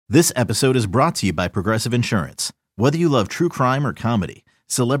This episode is brought to you by Progressive Insurance. Whether you love true crime or comedy,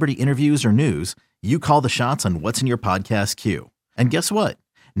 celebrity interviews or news, you call the shots on what's in your podcast queue. And guess what?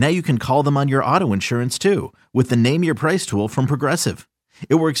 Now you can call them on your auto insurance too with the Name Your Price tool from Progressive.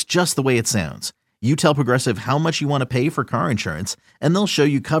 It works just the way it sounds. You tell Progressive how much you want to pay for car insurance, and they'll show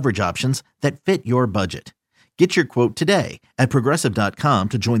you coverage options that fit your budget. Get your quote today at Progressive.com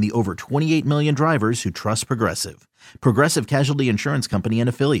to join the over 28 million drivers who trust Progressive. Progressive Casualty Insurance Company and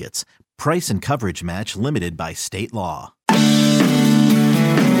Affiliates. Price and coverage match limited by state law.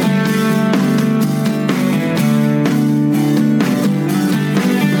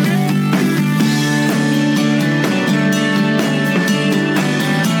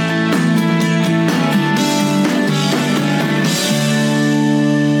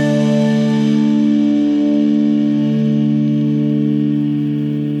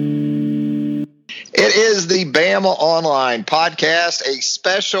 It is the Bama Online Podcast, a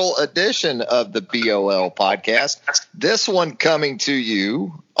special edition of the BOL Podcast. This one coming to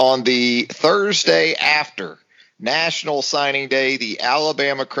you on the Thursday after National Signing Day, the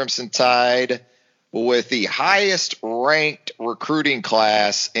Alabama Crimson Tide with the highest ranked recruiting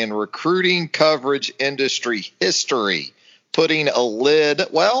class in recruiting coverage industry history, putting a lid,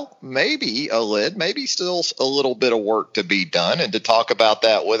 well, maybe a lid, maybe still a little bit of work to be done. And to talk about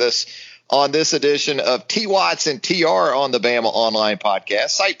that with us on this edition of T. Watts and TR on the Bama Online Podcast,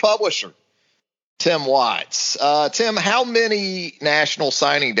 site publisher Tim Watts. Tim, how many national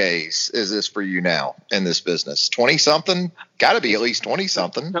signing days is this for you now in this business? 20-something? Got to be at least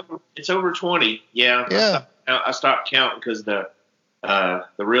 20-something. It's over 20, yeah. I stopped counting because the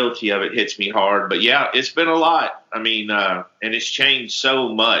realty of it hits me hard. But, yeah, it's been a lot. I mean, and it's changed so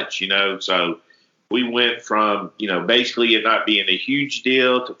much, so – we went from, basically it not being a huge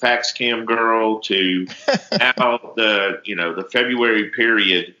deal to Fax Cam Girl to now the February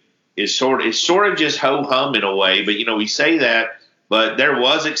period is sort of just ho-hum in a way. But, we say that, but there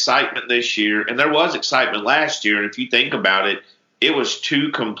was excitement this year and there was excitement last year. And if you think about it, it was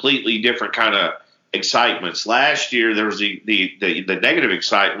two completely different kind of excitements. Last year, there was the negative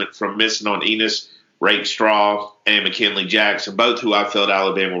excitement from missing on Enos Rakestraw and McKinley Jackson, both who I felt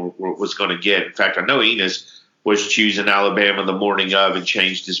Alabama was going to get. In fact, I know Enos was choosing Alabama the morning of and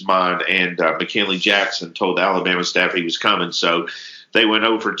changed his mind, and McKinley Jackson told the Alabama staff he was coming. So they went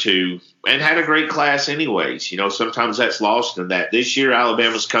over to and had a great class anyways. Sometimes that's lost in that. This year,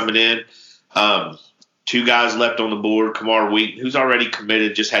 Alabama's coming in. Two guys left on the board, Kamar Wheaton, who's already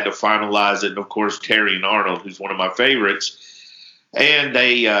committed, just had to finalize it, and, of course, Terrion Arnold, who's one of my favorites. And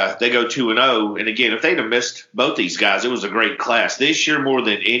they go 2-0. And again, if they'd have missed both these guys, it was a great class. This year, more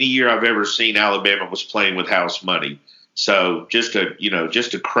than any year I've ever seen, Alabama was playing with house money. So just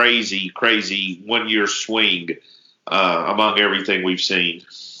a crazy 1 year swing among everything we've seen.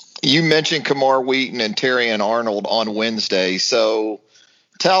 You mentioned Kamar Wheaton and Terrion Arnold on Wednesday. So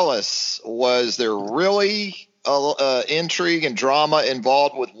tell us, was there really intrigue and drama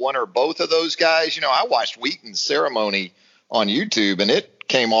involved with one or both of those guys? I watched Wheaton's ceremony on YouTube, and it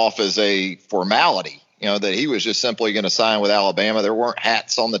came off as a formality, that he was just simply going to sign with Alabama. There weren't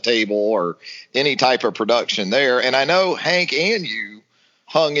hats on the table or any type of production there. And I know Hank and you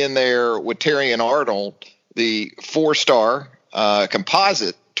hung in there with Terrion Arnold, the 4-star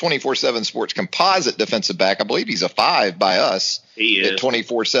composite, 24/7 Sports composite defensive back. I believe he's a 5 by us at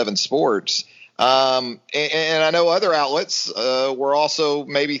 24/7 Sports. And I know other outlets were also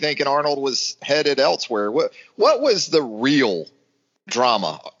maybe thinking Arnold was headed elsewhere. What was the real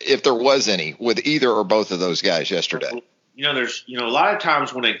drama, if there was any, with either or both of those guys yesterday? There's a lot of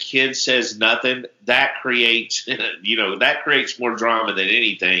times when a kid says nothing, that creates more drama than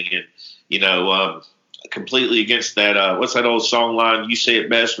anything. And completely against that. What's that old song line? You say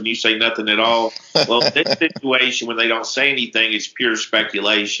it best when you say nothing at all. Well, in this situation, when they don't say anything, it's pure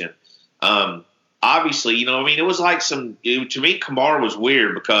speculation. Obviously, it was like to me, Kamar was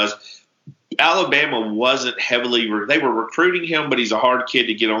weird because Alabama wasn't they were recruiting him, but he's a hard kid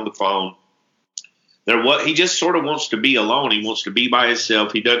to get on the phone. He just sort of wants to be alone. He wants to be by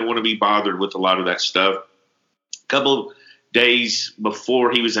himself. He doesn't want to be bothered with a lot of that stuff. A couple of days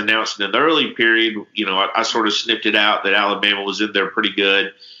before he was announced in the early period, I sort of snipped it out that Alabama was in there pretty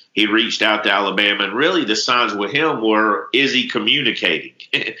good. He reached out to Alabama, and really the signs with him were, is he communicating?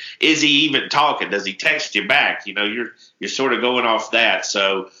 Is he even talking? Does he text you back? You're sort of going off that.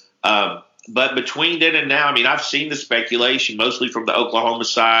 So, but between then and now, I've seen the speculation mostly from the Oklahoma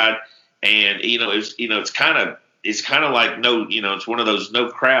side, and it's kind of it's kind of like it's one of those no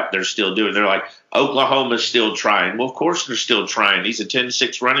crap they're still doing. They're like, Oklahoma's still trying. Well, of course they're still trying. He's a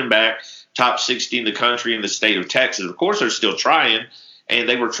 10-6 running back, top 60 in the country in the state of Texas. Of course they're still trying. and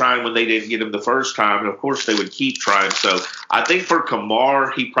they were trying when they didn't get him the first time, and of course they would keep trying. So I think for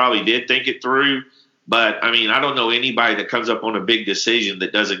Kamar, he probably did think it through. But, I mean, I don't know anybody that comes up on a big decision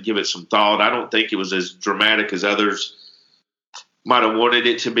that doesn't give it some thought. I don't think it was as dramatic as others might have wanted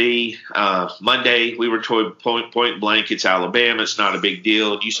it to be. Monday, we were told point blank, it's Alabama. It's not a big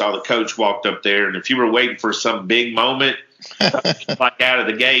deal. And you saw the coach walked up there, and if you were waiting for some big moment, like out of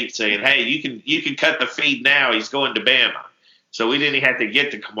the gate saying, hey, you can cut the feed now. He's going to Bama. So we didn't have to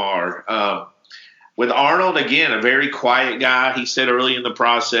get to Kamar. With Arnold, again, a very quiet guy. He said early in the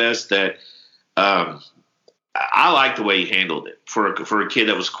process that I like the way he handled it for a kid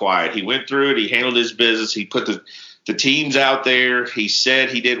that was quiet. He went through it. He handled his business. He put the teams out there. He said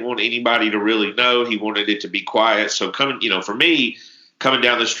he didn't want anybody to really know. He wanted it to be quiet. So for me, coming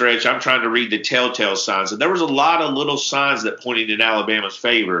down the stretch, I'm trying to read the telltale signs. And there was a lot of little signs that pointed in Alabama's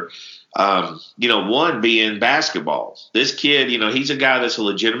favor. One being basketball. This kid, he's a guy that's a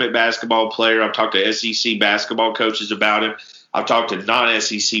legitimate basketball player. I've talked to SEC basketball coaches about him. I've talked to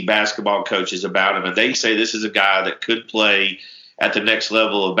non-SEC basketball coaches about him, and they say this is a guy that could play at the next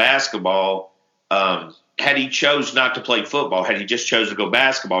level of basketball. Had he chose not to play football, had he just chose to go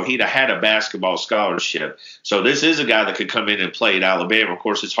basketball, he'd have had a basketball scholarship. So this is a guy that could come in and play at Alabama. Of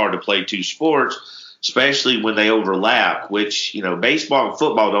course, it's hard to play two sports, especially when they overlap, which, baseball and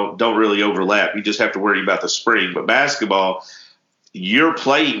football don't really overlap. You just have to worry about the spring. But basketball, you're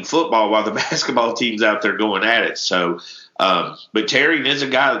playing football while the basketball team's out there going at it. So, but Terry is a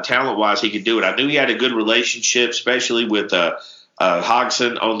guy that talent-wise he could do it. I knew he had a good relationship, especially with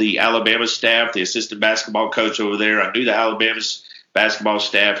Hodgson on the Alabama staff, the assistant basketball coach over there. I knew the Alabama's basketball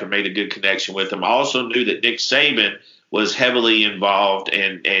staff had made a good connection with him. I also knew that Nick Saban was heavily involved,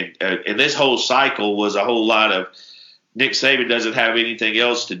 and this whole cycle was a whole lot of Nick Saban doesn't have anything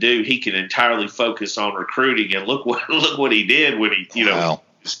else to do. He can entirely focus on recruiting, and look what he did when he wow.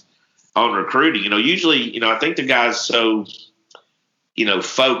 on recruiting. Usually, I think the guy's so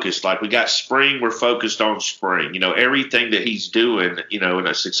focused. Like we got spring, we're focused on spring. Everything that he's doing, and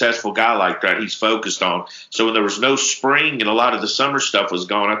a successful guy like that, he's focused on. So when there was no spring and a lot of the summer stuff was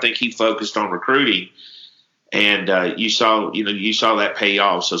gone, I think he focused on recruiting. And you saw that pay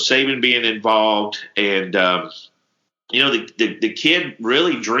off. So Saban being involved, and the kid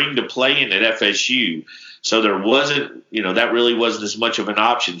really dreamed of playing at FSU. So there wasn't, that really wasn't as much of an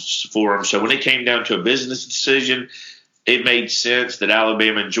option for him. So when it came down to a business decision, it made sense that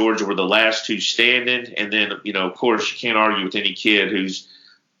Alabama and Georgia were the last two standing. And then, of course, you can't argue with any kid whose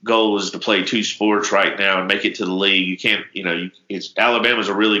goal is to play two sports right now and make it to the league. You can't, Alabama's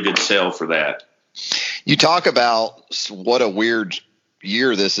a really good sell for that. You talk about what a weird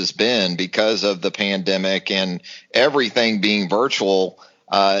year this has been because of the pandemic and everything being virtual.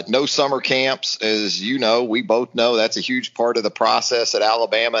 No summer camps, as we both know that's a huge part of the process at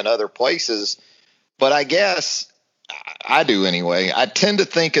Alabama and other places. But I guess I do anyway. I tend to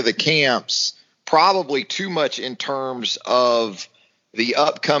think of the camps probably too much in terms of the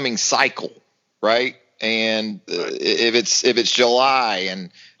upcoming cycle, right? And if it's July,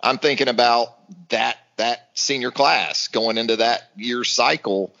 and I'm thinking about that senior class going into that year's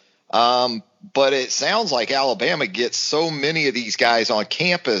cycle. But it sounds like Alabama gets so many of these guys on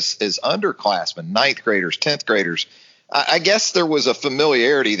campus as underclassmen, 9th graders, 10th graders. I guess there was a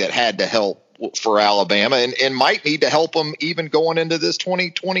familiarity that had to help for Alabama and might need to help them even going into this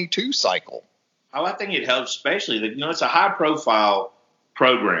 2022 cycle. Oh, I think it helps, especially that, it's a high profile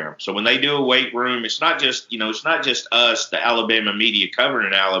program. So when they do a weight room, it's not just us, the Alabama media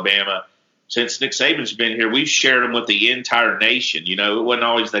covering Alabama. Since Nick Saban's been here, we've shared them with the entire nation. It wasn't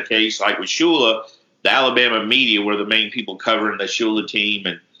always the case. Like with Shula, the Alabama media were the main people covering the Shula team,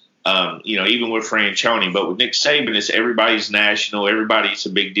 and even with Franchione. But with Nick Saban, it's everybody's national. Everybody's a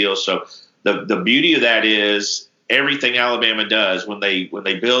big deal. So the beauty of that is everything Alabama does when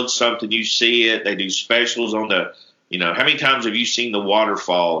they build something, you see it. They do specials on the. How many times have you seen the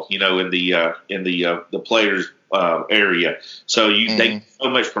waterfall? In the players' area. So they do so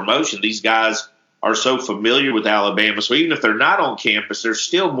much promotion. These guys are so familiar with Alabama. So even if they're not on campus, they're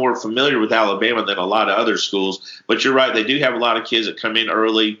still more familiar with Alabama than a lot of other schools. But you're right. They do have a lot of kids that come in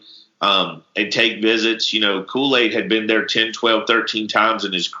early and take visits. Kool-Aid had been there 10, 12, 13 times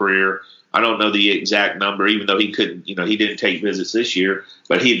in his career. I don't know the exact number, even though he couldn't, he didn't take visits this year,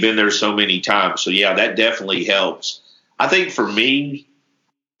 but he'd been there so many times. So yeah, that definitely helps. I think for me,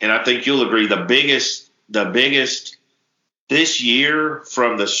 and I think you'll agree, the biggest this year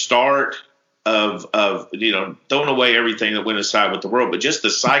from the start of throwing away everything that went aside with the world, but just the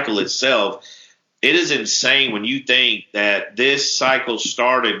cycle itself, it is insane when you think that this cycle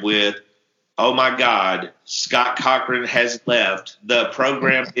started with oh my God, Scott Cochran has left. The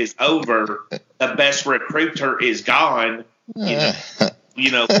program is over. The best recruiter is gone.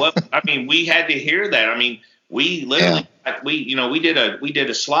 You know what? I mean, we had to hear that. I mean, we literally, we did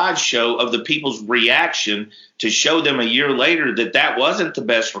a slideshow of the people's reaction to show them a year later that wasn't the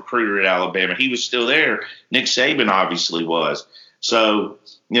best recruiter at Alabama. He was still there. Nick Saban obviously was. So,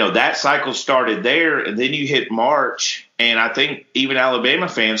 that cycle started there, and then you hit March, and I think even Alabama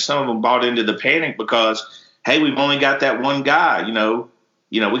fans, some of them bought into the panic because, hey, we've only got that one guy. We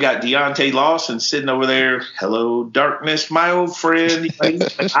got Deontay Lawson sitting over there. Hello, darkness, my old friend.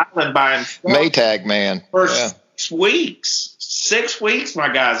 Island by himself. Maytag man. For 6 weeks. 6 weeks,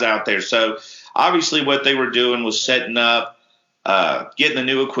 my guy's out there. So obviously what they were doing was setting up, getting the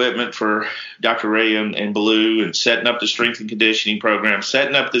new equipment for Dr. Ray and Blue, and setting up the strength and conditioning program,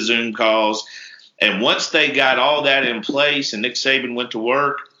 setting up the Zoom calls. And once they got all that in place and Nick Saban went to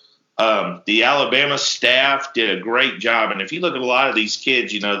work, the Alabama staff did a great job. And if you look at a lot of these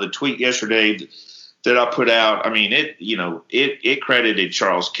kids, the tweet yesterday that I put out, I mean, it credited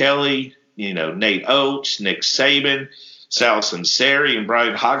Charles Kelly, Nate Oates, Nick Saban, Salison Sari, and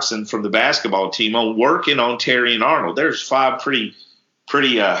Brian Hodgson from the basketball team on working on Terrion Arnold. There's 5 pretty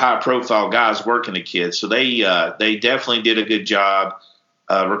high-profile guys working the kids. So they definitely did a good job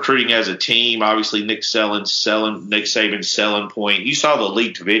recruiting as a team. Obviously, Nick Saban's selling point. You saw the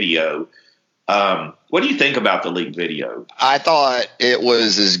leaked video. What do you think about the leaked video? I thought it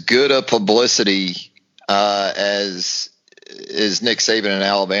was as good a publicity as Nick Saban and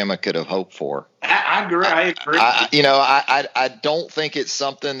Alabama could have hoped for. I agree. I don't think it's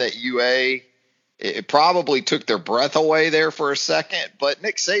something that UA – it probably took their breath away there for a second, but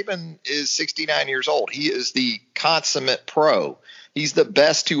Nick Saban is 69 years old. He is the consummate pro. He's the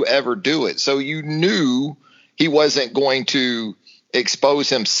best to ever do it. So you knew he wasn't going to expose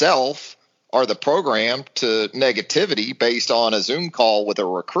himself or the program to negativity based on a Zoom call with a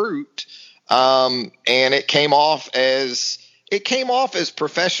recruit. And it came off as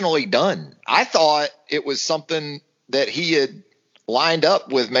professionally done. I thought it was something that he had lined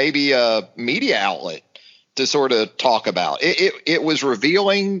up with maybe a media outlet to sort of talk about. It was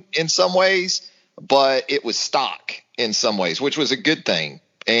revealing in some ways, but it was stock in some ways, which was a good thing.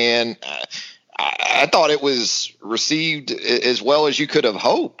 And I thought it was received as well as you could have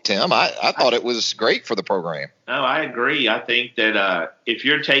hoped, Tim. I thought it was great for the program. No, I agree. I think that if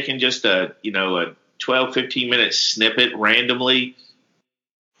you're taking just a 12, 15-minute snippet randomly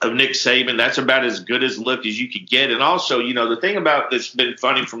of Nick Saban, that's about as good as look as you could get. And also, the thing about that's been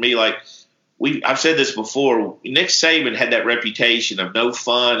funny for me, like I've said this before, Nick Saban had that reputation of no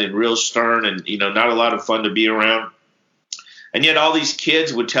fun and real stern and, not a lot of fun to be around. And yet all these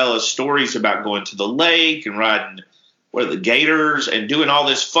kids would tell us stories about going to the lake and riding the gators and doing all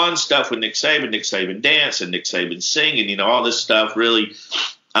this fun stuff with Nick Saban dance and Nick Saban singing, all this stuff really,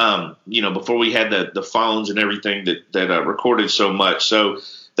 before we had the phones and everything that recorded so much. So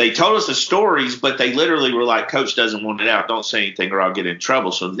they told us the stories, but they literally were like, Coach doesn't want it out. Don't say anything or I'll get in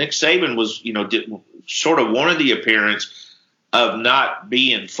trouble. So Nick Saban was, sort of wanted the appearance of not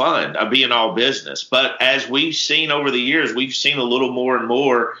being fun, of being all business. But as we've seen over the years, we've seen a little more and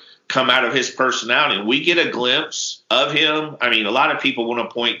more come out of his personality. We get a glimpse of him. I mean, a lot of people want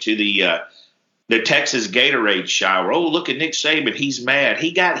to point to the Texas Gatorade shower. Oh, look at Nick Saban. He's mad.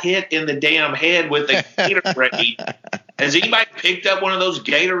 He got hit in the damn head with a Gatorade. Has anybody picked up one of those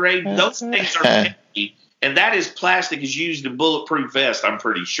Gatorade? Those things are heavy, and that is plastic is used in bulletproof vest, I'm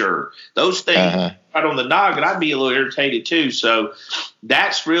pretty sure. Those things right on the noggin, I'd be a little irritated too. So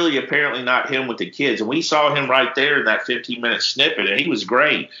that's really apparently not him with the kids. And we saw him right there in that 15-minute snippet, and he was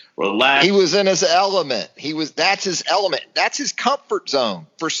great. Relaxed. He was in his element. That's his element. That's his comfort zone.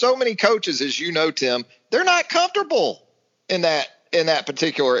 For so many coaches, as you know, Tim, they're not comfortable in that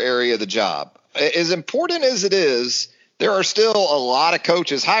particular area of the job. As important as it is, there are still a lot of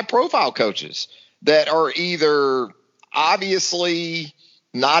coaches, high-profile coaches, that are either obviously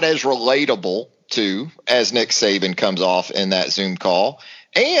not as relatable to as Nick Saban comes off in that Zoom call,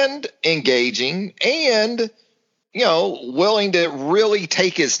 and engaging and, willing to really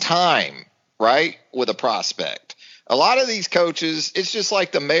take his time, right, with a prospect. A lot of these coaches, it's just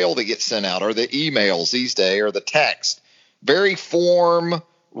like the mail that gets sent out or the emails these days or the text. Very form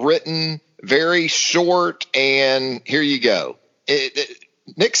written, very short, and here you go.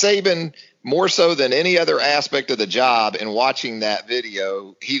 Nick Saban, more so than any other aspect of the job, in watching that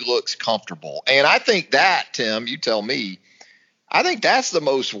video, he looks comfortable. And I think that, Tim, you tell me, I think that's the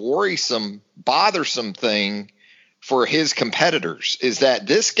most worrisome, bothersome thing for his competitors, is that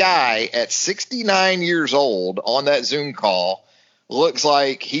this guy at 69 years old on that Zoom call looks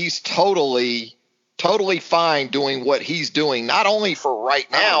like he's totally fine doing what he's doing, not only for right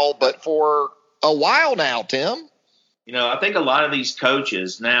now, but for a while now, Tim. You know, I think a lot of these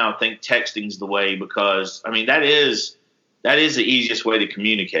coaches now think texting's the way because, I mean, that is the easiest way to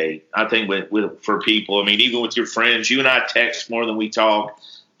communicate, I think, for people. I mean, even with your friends, you and I text more than we talk,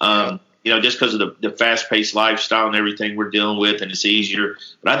 you know, just because of the fast-paced lifestyle and everything we're dealing with, and it's easier.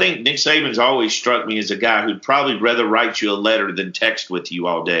 But I think Nick Saban's always struck me as a guy who'd probably rather write you a letter than text with you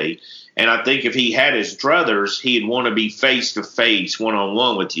all day. And I think if he had his druthers, he'd want to be face-to-face,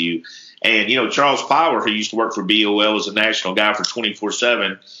 one-on-one with you. And, you know, Charles Power, who used to work for BOL, was a national guy for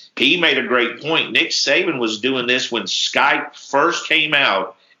 24/7. He made a great point. Nick Saban was doing this when Skype first came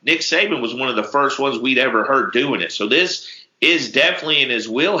out. Nick Saban was one of the first ones we'd ever heard doing it. So this is definitely in his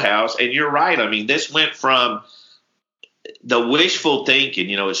wheelhouse. And you're right. I mean, this went from the wishful thinking.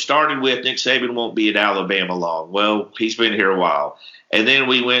 You know, it started with Nick Saban won't be at Alabama long. Well, he's been here a while. And then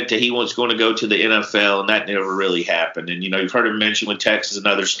we went to he was going to go to the NFL, and that never really happened. And, you know, you've heard him mention with Texas and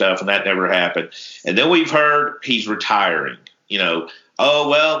other stuff, and that never happened. And then we've heard he's retiring. You know, oh,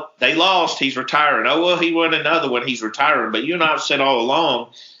 well, they lost. He's retiring. Oh, well, he won another one. He's retiring. But you and I have said all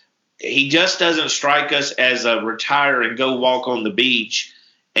along, he just doesn't strike us as a retire and go walk on the beach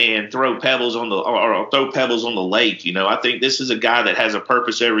and throw pebbles on the lake. You know, I think this is a guy that has a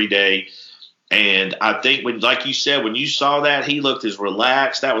purpose every day. And I think when, like you said, when you saw that, he looked as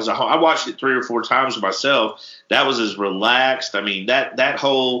relaxed. That was I watched it 3 or 4 times myself. That was as relaxed. I mean, that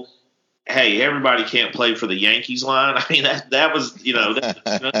whole, hey, everybody can't play for the Yankees line. I mean, that was, you know, like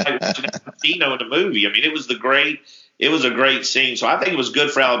watching Pacino in the movie. I mean, it was a great scene. So I think it was good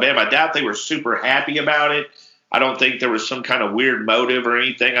for Alabama. I doubt they were super happy about it. I don't think there was some kind of weird motive or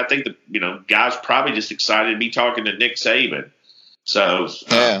anything. I think guys probably just excited to be talking to Nick Saban. So,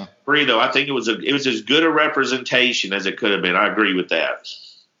 though, I think it was as good a representation as it could have been. I agree with that.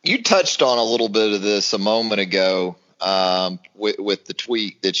 You touched on a little bit of this a moment ago with the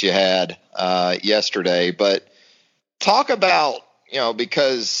tweet that you had yesterday, but talk about, you know,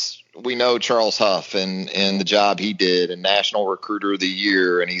 because we know Charles Huff and the job he did, and National Recruiter of the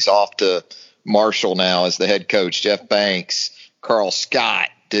Year, and he's off to Marshall now as the head coach. Jeff Banks, Carl Scott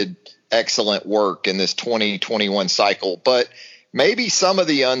did excellent work in this 2021 cycle, but maybe some of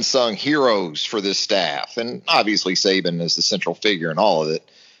the unsung heroes for this staff, and obviously Saban is the central figure in all of it,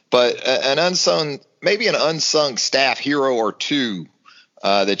 but an unsung staff hero or two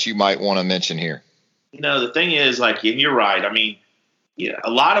that you might want to mention here. You know, the thing is, like, and you're right. I mean, yeah, a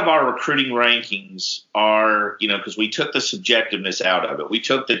lot of our recruiting rankings are, you know, because we took the subjectiveness out of it. We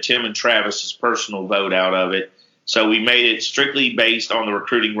took the Tim and Travis's personal vote out of it. So we made it strictly based on the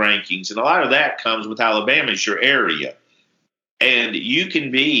recruiting rankings. And a lot of that comes with Alabama is your area. And you can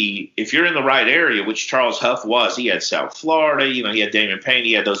be, if you're in the right area, which Charles Huff was, he had South Florida, you know, he had Damon Payne,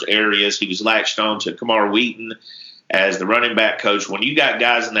 he had those areas. He was latched on to Kamar Wheaton as the running back coach. When you got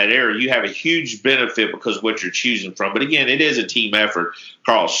guys in that area, you have a huge benefit because of what you're choosing from. But again, it is a team effort.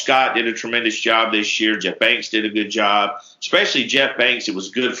 Carl Scott did a tremendous job this year. Jeff Banks did a good job, especially Jeff Banks. It was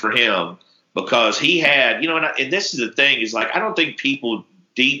good for him because he had, you know, and this is the thing is, like, I don't think people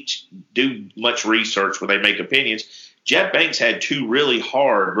do much research when they make opinions. Jeff Banks had 2 really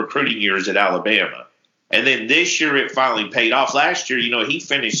hard recruiting years at Alabama. And then this year it finally paid off. Last year, you know, he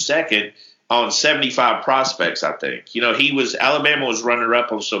finished second on 75 prospects, I think. You know, Alabama was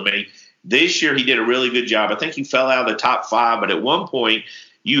runner-up on so many. This year he did a really good job. I think he fell out of the top 5, but at one point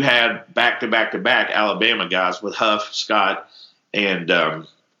you had back-to-back Alabama guys with Huff, Scott, and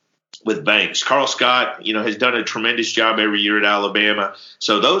with Banks. Carl Scott, you know, has done a tremendous job every year at Alabama.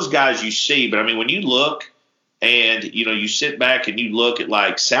 So those guys you see. But, I mean, when you look – and, you know, you sit back and you look at,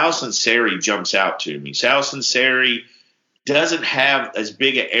 like, Sal Sunseri jumps out to me. Sal Sunseri doesn't have as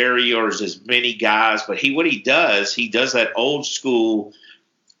big an area or as many guys, but what he does that old school,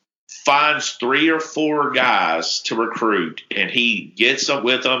 finds 3 or 4 guys to recruit, and he gets them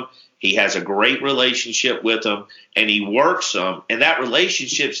with them. He has a great relationship with them, and he works them. And that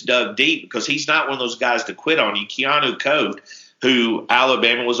relationship's dug deep because he's not one of those guys to quit on you. Keanu Cote, who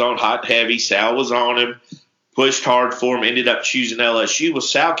Alabama was on hot and heavy, Sal was on him. Pushed hard for him, ended up choosing LSU. Well,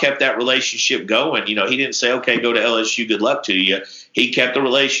 Sal kept that relationship going. You know, he didn't say, okay, go to LSU, good luck to you. He kept the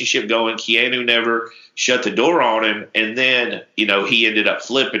relationship going. Keanu never shut the door on him. And then, you know, he ended up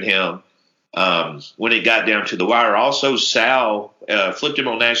flipping him when it got down to the wire. Also, Sal flipped him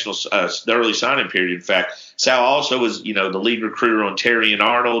on the early signing period. In fact, Sal also was, you know, the lead recruiter on Terrion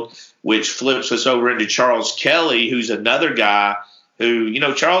Arnold, which flips us over into Charles Kelly, who's another guy who, you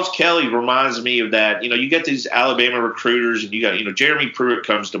know, Charles Kelly reminds me of that. You know, you get these Alabama recruiters, and you got, you know, Jeremy Pruitt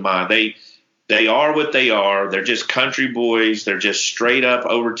comes to mind. They They are what they are. They're just country boys. They're just straight up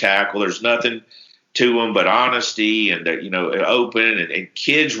over tackle. There's nothing to them but honesty and, open. And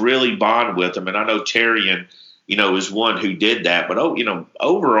kids really bond with them. And I know Terrian, is one who did that. But,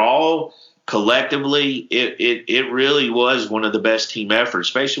 overall, collectively, it really was one of the best team efforts,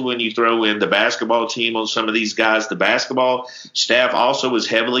 especially when you throw in the basketball team on some of these guys. The basketball staff also was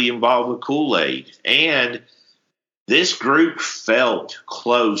heavily involved with Kool-Aid. And this group felt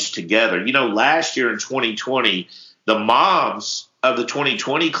close together. Last year in 2020, the moms of the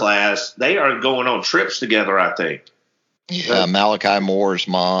 2020 class, they are going on trips together, I think. Yeah, Malachi Moore's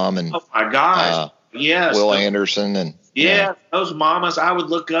mom and oh my gosh, yes, Will Anderson and those mamas I would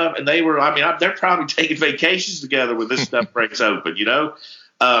look up and they were. They're probably taking vacations together when this stuff breaks open.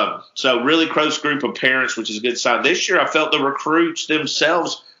 So really close group of parents, which is a good sign. This year, I felt the recruits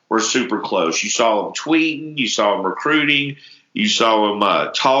themselves were super close. You saw them tweeting, you saw them recruiting, you saw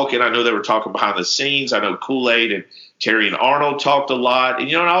them talking. I know they were talking behind the scenes. I know Kool-Aid and Terrian Arnold talked a lot.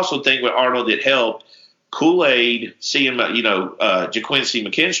 And, I also think with Arnold it helped Kool-Aid seeing, JaQuincy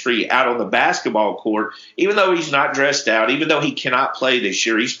McKinstry out on the basketball court, even though he's not dressed out, even though he cannot play this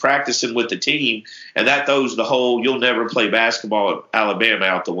year, he's practicing with the team, and that throws the whole you'll never play basketball at Alabama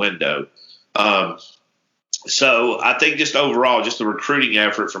out the window. So I think just overall, just the recruiting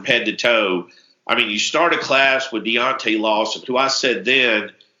effort from head to toe. You start a class with Deontay Lawson, who I said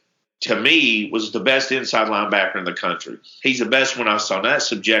then, to me, was the best inside linebacker in the country. He's the best one I saw. Now, that's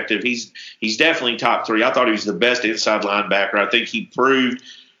subjective. He's definitely top three. I thought he was the best inside linebacker. I think he proved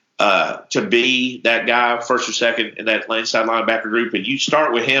to be that guy, first or second in that inside linebacker group. And you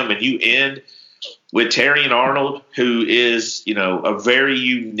start with him and you end with Terrian Arnold, who is, a very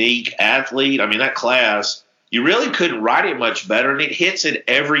unique athlete. That class, you really couldn't write it much better, and it hits at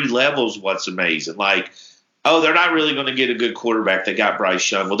every level is what's amazing. They're not really going to get a good quarterback. They got Bryce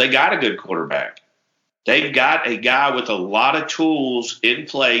Young. Well, they got a good quarterback. They've got a guy with a lot of tools in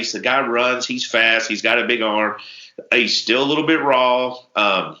place. The guy runs. He's fast. He's got a big arm. He's still a little bit raw.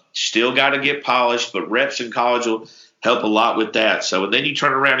 Still got to get polished, but reps in college will help a lot with that. So, and then you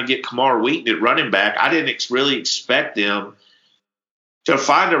turn around and get Kamar Wheaton at running back. I didn't really expect them to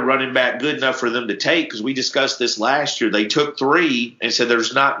find a running back good enough for them to take, because we discussed this last year. They took 3 and said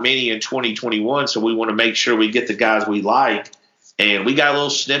there's not many in 2021, so we want to make sure we get the guys we like. And we got a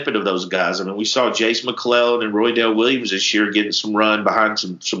little snippet of those guys. We saw Jace McClellan and Roydell Williams this year getting some run behind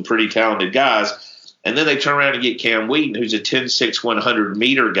some pretty talented guys. And then they turn around and get Cam Wheaton, who's a 10-6,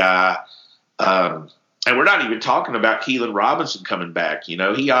 100-meter guy. And we're not even talking about Keelan Robinson coming back. He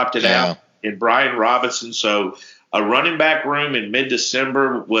opted out in Brian Robinson. So a running back room in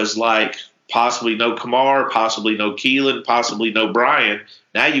mid-December was like possibly no Kamar, possibly no Keelan, possibly no Brian.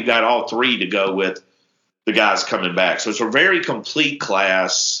 Now you've got all 3 to go with the guys coming back. So it's a very complete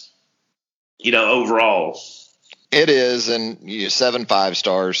class, overall. It is, and 7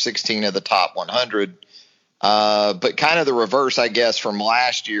 5-stars, 16 of the top 100. But kind of the reverse, I guess, from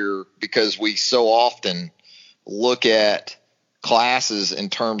last year, because we so often look at classes in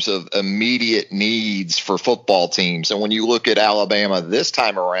terms of immediate needs for football teams. And when you look at Alabama this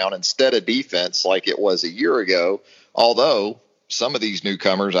time around, instead of defense like it was a year ago, although some of these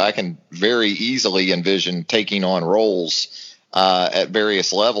newcomers I can very easily envision taking on roles at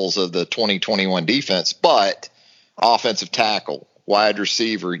various levels of the 2021 defense, but offensive tackle, wide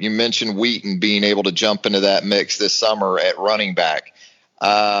receiver, you mentioned Wheaton being able to jump into that mix this summer at running back.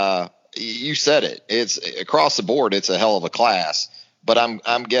 You said it. It's across the board. It's a hell of a class, but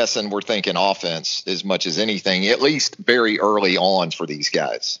I'm guessing we're thinking offense as much as anything, at least very early on for these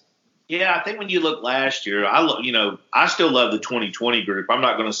guys. Yeah, I think when you look last year, I still love the 2020 group. I'm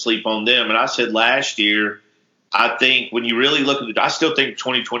not going to sleep on them. And I said last year, I think when you really look at it, I still think the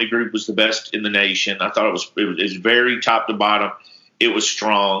 2020 group was the best in the nation. I thought it was very top to bottom. It was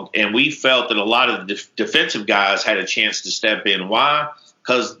strong. And we felt that a lot of the defensive guys had a chance to step in. Why?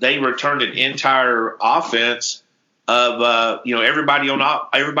 Because they returned an entire offense of everybody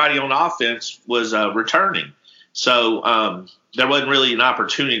on offense was returning. So there wasn't really an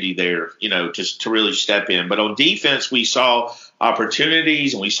opportunity there, just to really step in. But on defense, we saw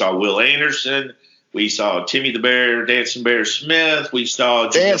opportunities, and we saw Will Anderson, we saw Timmy the Bear, Dancing Bear Smith, we saw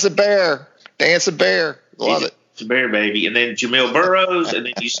Dancing Bear, love it, Dancing Bear baby, and then Jamil Burroughs, and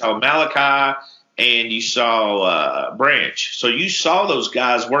then you saw Malachi. And you saw Branch. So you saw those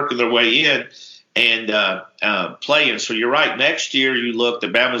guys working their way in and playing. So you're right. Next year, you look,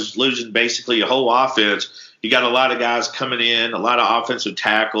 Alabama's losing basically a whole offense. You got a lot of guys coming in, a lot of offensive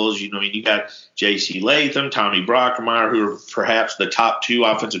tackles. You got J.C. Latham, Tommy Brockermeyer, who are perhaps the top 2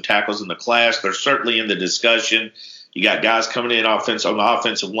 offensive tackles in the class. They're certainly in the discussion. You got guys coming in on the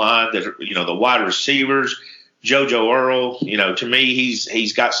offensive line that are, the wide receivers. JoJo Earl, to me,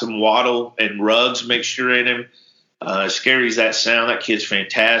 he's got some Waddle and Ruggs mixture in him. As scary as that sound, that kid's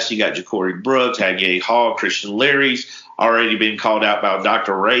fantastic. You got Ja'Cory Brooks, Hagier Hall, Christian Leary's already been called out by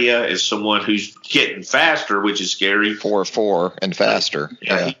Dr. Raya as someone who's getting faster, which is scary. 4.4 and faster.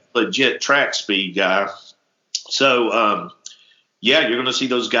 Yeah. He's a legit track speed guy. So, you're going to see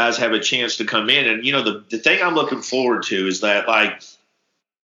those guys have a chance to come in. And, the thing I'm looking forward to is that,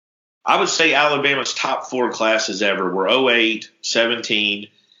 I would say Alabama's top 4 classes ever were 08, 17,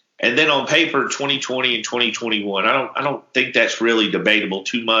 and then on paper 2020 and 2021. I don't think that's really debatable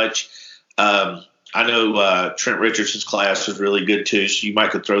too much. I know Trent Richardson's class was really good too, so you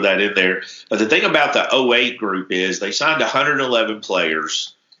might could throw that in there. But the thing about the 08 group is they signed 111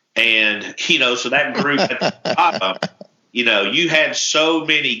 players, and so that group at the bottom, you had so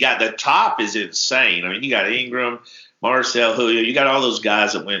many. The top is insane. I mean, you got Ingram, Marcel, Julio, you got all those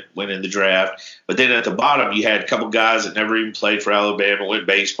guys that went in the draft. But then at the bottom, you had a couple guys that never even played for Alabama, went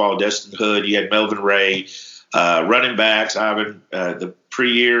baseball, Destin Hood. You had Melvin Ray, running backs, Ivan, the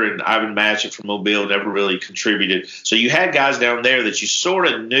pre-year, and Ivan Matchett from Mobile never really contributed. So you had guys down there that you sort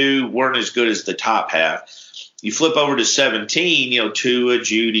of knew weren't as good as the top half. You flip over to 17, Tua,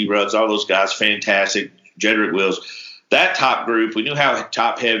 Judy, Ruggs, all those guys, fantastic. Jedrick Wills. That top group, we knew how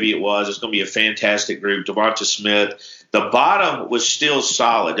top-heavy it was. It's going to be a fantastic group. Devonta Smith. The bottom was still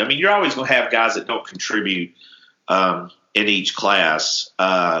solid. I mean, you're always going to have guys that don't contribute in each class.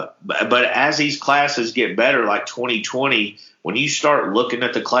 But as these classes get better, like 2020, when you start looking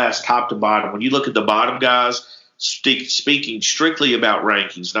at the class top to bottom, when you look at the bottom guys, speaking strictly about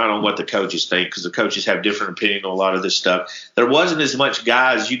rankings, not on what the coaches think, because the coaches have different opinion on a lot of this stuff. There wasn't as much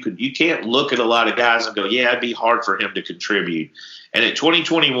guys you can't look at a lot of guys and go, yeah, it'd be hard for him to contribute. And at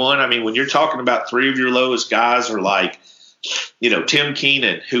 2021, I mean, when you're talking about 3 of your lowest guys are like, Tim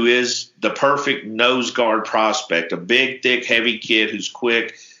Keenan, who is the perfect nose guard prospect, a big, thick, heavy kid who's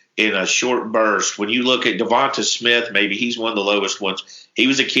quick in a short burst. When you look at Devonta Smith, maybe he's one of the lowest ones. He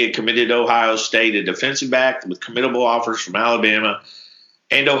was a kid committed to Ohio State, a defensive back with committable offers from Alabama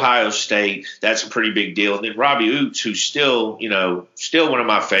and Ohio State. That's a pretty big deal. And then Robbie Oots, who's still one of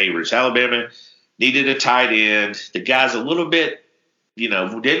my favorites. Alabama needed a tight end. The guy's a little bit,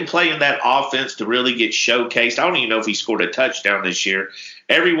 didn't play in that offense to really get showcased. I don't even know if he scored a touchdown this year.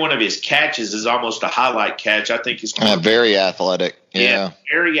 Every one of his catches is almost a highlight catch. I think he's very athletic. Yeah,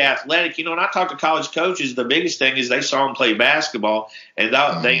 very athletic. And I talk to college coaches. The biggest thing is they saw him play basketball, and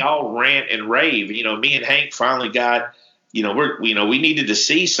they all rant and rave. Me and Hank finally got, we needed to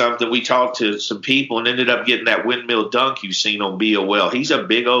see something. We talked to some people and ended up getting that windmill dunk you've seen on BOL. He's a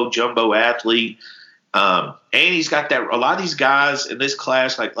big old jumbo athlete. And he's got that. A lot of these guys in this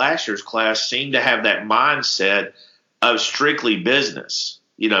class, like last year's class, seem to have that mindset of strictly business.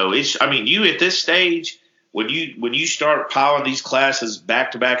 You at this stage, when you start piling these classes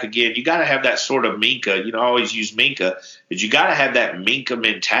back to back again, you got to have that sort of Minka. I always use Minka, but you got to have that Minka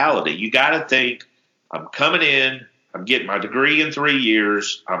mentality. You got to think, I'm coming in, I'm getting my degree in 3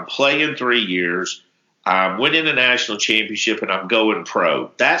 years, I'm playing 3 years. I'm winning a national championship and I'm going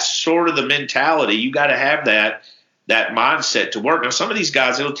pro. That's sort of the mentality. You got to have that mindset to work. Now, some of these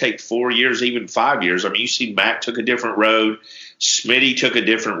guys, it'll take 4 years, even 5 years. I mean, you see Mac took a different road. Smitty took a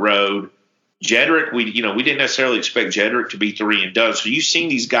different road. Jedrick, we didn't necessarily expect Jedrick to be 3 and done. So you've seen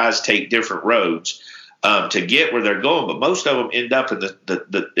these guys take different roads to get where they're going, but most of them end up in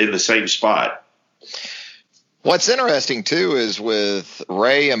the same spot. What's interesting, too, is with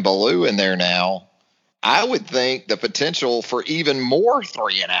Ray and Ballou in there now, I would think the potential for even more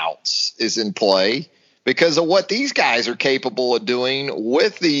 3 and outs is in play because of what these guys are capable of doing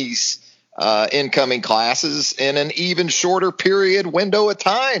with these incoming classes in an even shorter period window of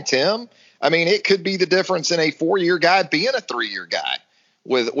time, Tim. I mean, it could be the difference in a 4-year guy being a 3-year guy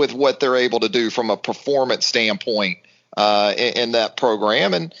with what they're able to do from a performance standpoint in that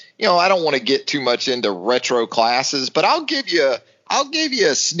program. And, I don't want to get too much into retro classes, but I'll give you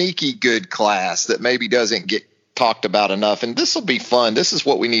a sneaky good class that maybe doesn't get talked about enough. And this will be fun. This is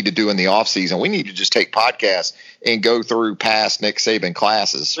what we need to do in the off season. We need to just take podcasts and go through past Nick Saban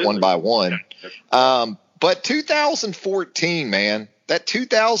classes one by one. But 2014, man, that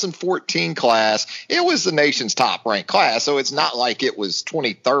 2014 class, it was the nation's top ranked class. So it's not like it was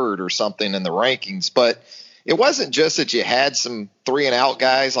 23rd or something in the rankings, but it wasn't just that you had some 3 and out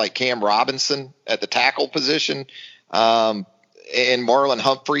guys like Cam Robinson at the tackle position, and Marlon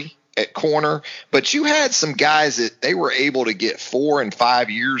Humphrey at corner, but you had some guys that they were able to get 4 and 5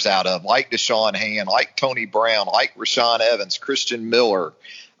 years out of, like Deshaun Hand, like Tony Brown, like Rashaan Evans, Christian Miller,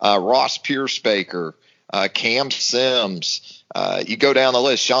 Ross Pierce-Baker, Cam Sims. You go down the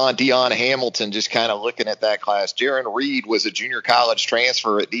list, Sean Dion Hamilton, just kind of looking at that class. Jaron Reed was a junior college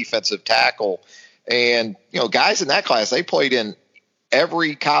transfer at defensive tackle. And, guys in that class, they played in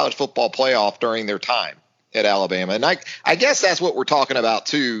every college football playoff during their time at Alabama. And I guess that's what we're talking about,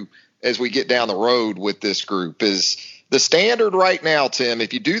 too, as we get down the road with this group, is the standard right now, Tim,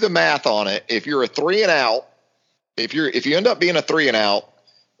 if you do the math on it, if you're a 3-and-out, if you end up being a 3-and-out,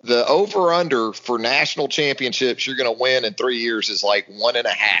 the over-under for national championships you're going to win in 3 years is like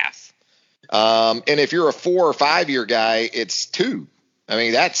 1.5. And if you're a 4 or 5 year guy, it's 2. I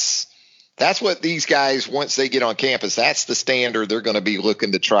mean, that's what these guys, once they get on campus, that's the standard they're going to be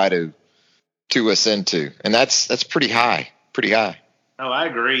looking to try to ascend to. And that's pretty high. Oh, I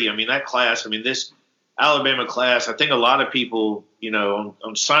agree. I mean, that class, this Alabama class, I think a lot of people,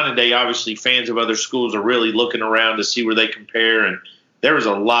 on signing day, obviously fans of other schools are really looking around to see where they compare. And there was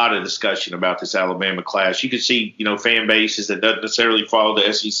a lot of discussion about this Alabama class. You could see, fan bases that doesn't necessarily follow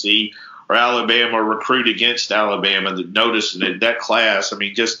the SEC or Alabama or recruit against Alabama that noticed that class.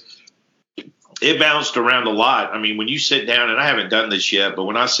 It bounced around a lot. When you sit down, and I haven't done this yet, but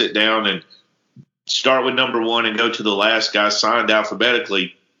when I sit down and start with number 1 and go to the last guy signed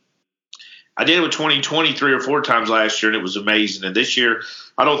alphabetically, I did it with 2020 3 or 4 times last year, and it was amazing. And this year,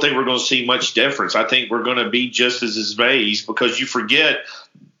 I don't think we're going to see much difference. I think we're going to be just as amazed, because you forget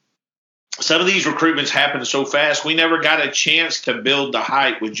some of these recruitments happen so fast. We never got a chance to build the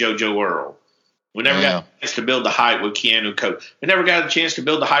hype with JoJo Earl. We never got a chance to build the hype with Keanu Cope. We never got a chance to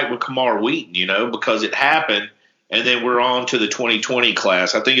build the hype with Kamar Wheaton, because it happened, and then we're on to the 2020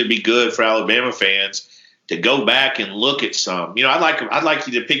 class. I think it'd be good for Alabama fans to go back and look at some. I'd like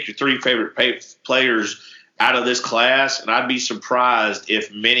you to pick your 3 favorite players out of this class, and I'd be surprised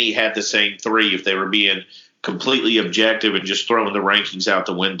if many had the same 3 if they were being completely objective and just throwing the rankings out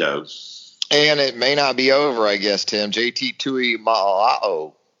the window. And it may not be over, I guess, Tim. JT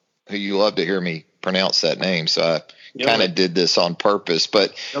Tuima'o, who you love to hear me pronounce that name, so I kind of did this on purpose.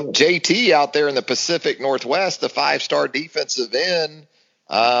 But JT out there in the Pacific Northwest, the 5-star defensive end,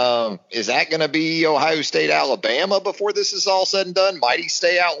 is that going to be Ohio State, Alabama before this is all said and done? Might he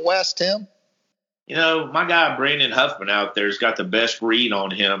stay out west, Tim? My guy Brandon Huffman out there has got the best read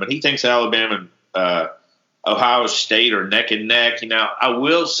on him, and he thinks Alabama and Ohio State are neck and neck. I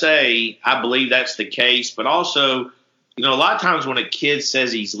will say I believe that's the case, but also, a lot of times when a kid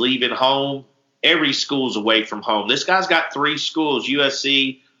says he's leaving home, every school's away from home. This guy's got 3 schools,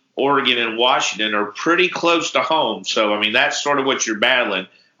 USC, Oregon, and Washington, are pretty close to home. So, that's sort of what you're battling.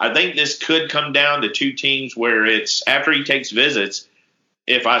 I think this could come down to 2 teams where it's after he takes visits,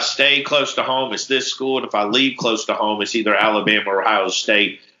 if I stay close to home, it's this school, and if I leave close to home, it's either Alabama or Ohio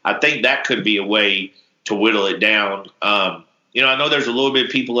State. I think that could be a way to whittle it down. I know there's a little bit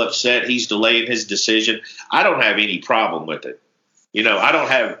of people upset he's delaying his decision. I don't have any problem with it. I don't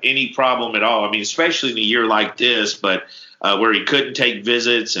have any problem at all. Especially in a year like this, but where he couldn't take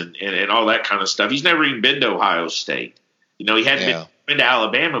visits and all that kind of stuff. He's never even been to Ohio State. He hadn't been to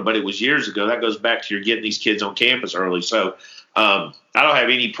Alabama, but it was years ago. That goes back to you're getting these kids on campus early. So I don't have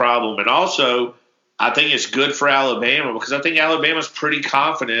any problem. And also, I think it's good for Alabama, because I think Alabama's pretty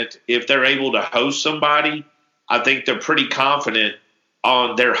confident if they're able to host somebody. I think they're pretty confident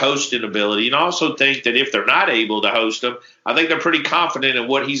on their hosting ability, and I also think that if they're not able to host them, I think they're pretty confident in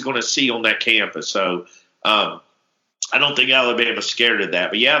what he's going to see on that campus. So I don't think Alabama's scared of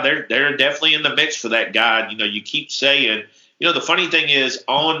that. But, yeah, they're definitely in the mix for that guy. You keep saying – the funny thing is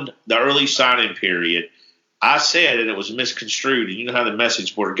on the early signing period, I said, and it was misconstrued, and you know how the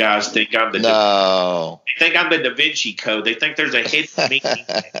message board guys think I'm the Da Vinci Code. They think there's a hidden meaning.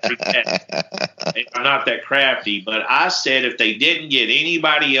 I'm not that crafty, but I said if they didn't get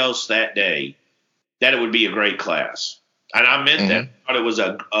anybody else that day, that it would be a great class. And I meant that. I thought it was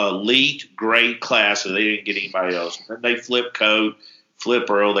an elite, great class, so they didn't get anybody else. And they flip Code, flip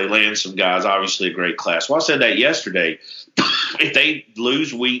Earl, they land some guys, obviously a great class. Well, I said that yesterday. If they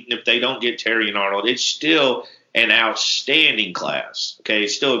lose Wheaton, if they don't get Terry and Arnold, it's still an outstanding class. Okay,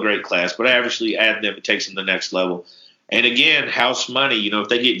 it's still a great class, but obviously adding them, it takes them to the next level. And again, house money. If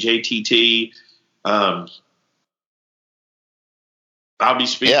they get JTT, I'll be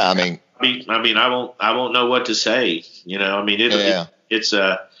speaking. Yeah, I won't know what to say.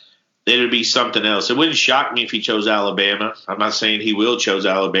 It would be something else. It wouldn't shock me if he chose Alabama. I'm not saying he will choose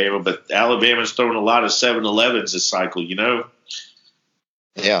Alabama, but Alabama's thrown a lot of 7-11s this cycle,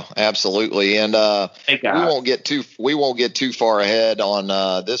 Yeah, absolutely. And we won't get too far ahead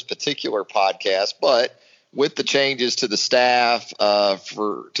on this particular podcast, but with the changes to the staff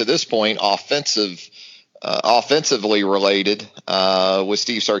to this point, offensive offensively related with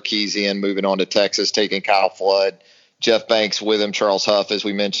Steve Sarkisian moving on to Texas, taking Kyle Flood, Jeff Banks with him, Charles Huff, as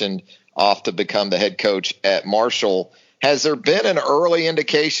we mentioned, off to become the head coach at Marshall. Has there been an early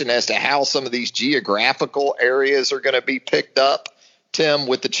indication as to how some of these geographical areas are going to be picked up, Tim,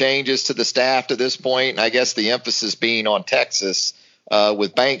 with the changes to the staff to this point? And I guess the emphasis being on Texas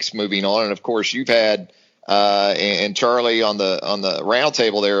with Banks moving on. And, of course, you've had and Charlie on the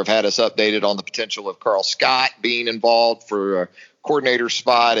roundtable there have had us updated on the potential of Carl Scott being involved for a coordinator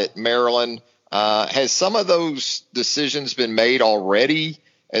spot at Maryland. Has some of those decisions been made already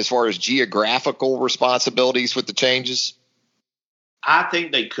as far as geographical responsibilities with the changes? I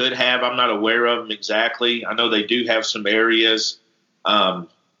think they could have. I'm not aware of them exactly. I know they do have some areas. I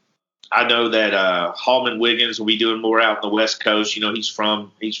know that Hallman Wiggins will be doing more out on the West Coast. You know, he's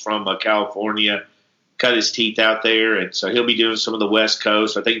from California, cut his teeth out there, and so he'll be doing some of the West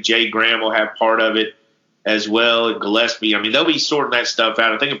Coast. I think Jay Graham will have part of it as well, and Gillespie. I mean, they'll be sorting that stuff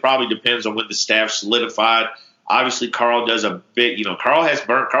out. I think it probably depends on when the staff's solidified. Obviously, Carl does a bit. You know, Carl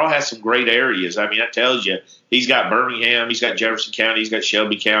has some great areas. I mean, that tells you he's got Birmingham, he's got Jefferson County, he's got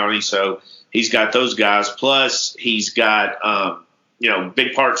Shelby County. So he's got those guys. Plus, he's got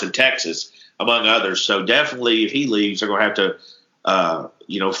big parts of Texas, among others. So definitely, if he leaves, they're going to have to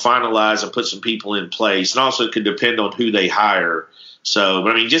finalize and put some people in place. And also, it could depend on who they hire. So,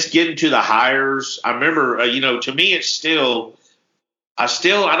 I mean, just getting to the hires. I remember, to me, it's still. I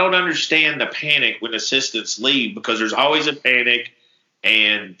don't understand the panic when assistants leave, because there's always a panic,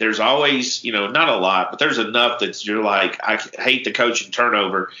 and there's always, not a lot, but there's enough that you're like, I hate the coaching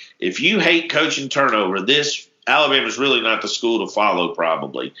turnover. If you hate coaching turnover, Alabama's really not the school to follow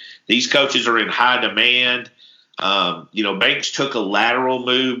probably. These coaches are in high demand. Banks took a lateral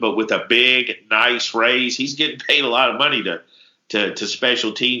move, but with a big, nice raise, he's getting paid a lot of money to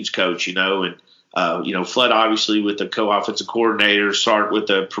special teams coach, and Flood obviously with the co-offensive coordinator, Sark with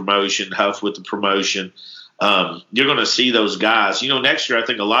the promotion, Huff with the promotion. You're going to see those guys. Next year I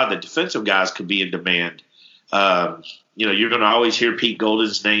think a lot of the defensive guys could be in demand. You're going to always hear Pete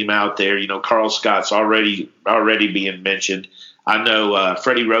Golden's name out there. Carl Scott's already being mentioned. I know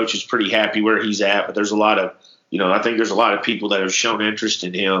Freddie Roach is pretty happy where he's at, but there's a lot of, I think there's a lot of people that have shown interest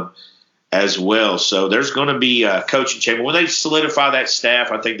in him as well. So there's going to be a coaching change. When they solidify that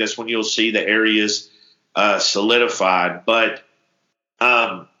staff, I think that's when you'll see the areas solidified. But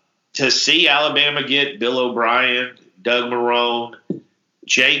to see Alabama get Bill O'Brien, Doug Marrone,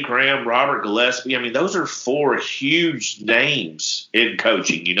 Jay Graham, Robert Gillespie, I mean, those are 4 huge names in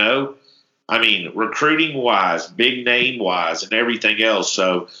coaching, I mean, recruiting-wise, big name-wise, and everything else.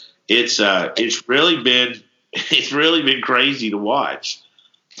 So it's really been crazy to watch.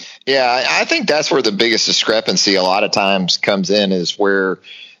 Yeah, I think that's where the biggest discrepancy a lot of times comes in, is where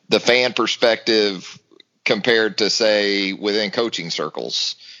the fan perspective compared to, say, within coaching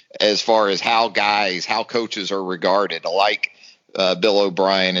circles, as far as how coaches are regarded, like Bill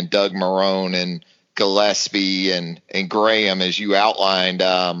O'Brien and Doug Marrone and Gillespie and Graham, as you outlined.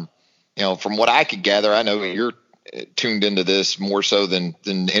 From what I could gather, I know you're tuned into this more so than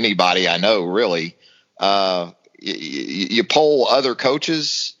anybody I know, really. You poll other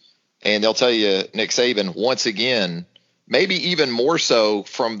coaches, and they'll tell you Nick Saban, once again, maybe even more so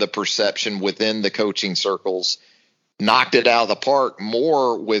from the perception within the coaching circles, knocked it out of the park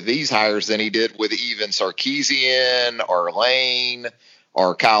more with these hires than he did with even Sarkisian or Lane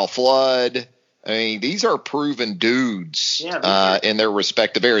or Kyle Flood. I mean, these are proven dudes in their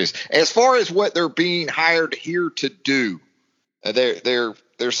respective areas. As far as what they're being hired here to do, they're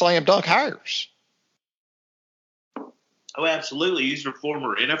slam dunk hires. Oh, absolutely. These are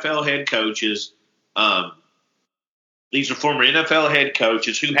former NFL head coaches. These are former NFL head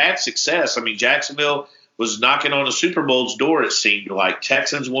coaches who had success. I mean, Jacksonville was knocking on the Super Bowl's door, it seemed like.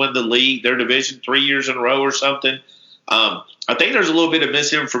 Texans won the league, their division 3 years in a row or something. I think there's a little bit of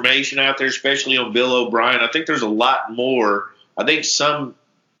misinformation out there, especially on Bill O'Brien. I think there's a lot more. I think some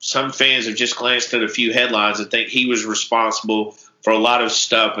fans have just glanced at a few headlines and think he was responsible for a lot of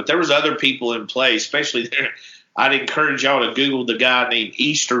stuff. But there was other people in play, especially there. I'd encourage y'all to Google the guy named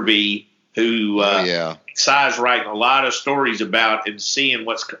Easterby, who Si's writing a lot of stories about and seeing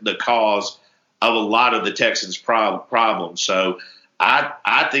what's the cause of a lot of the Texans' problems. So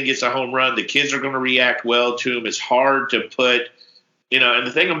I think it's a home run. The kids are going to react well to him. It's hard to put, and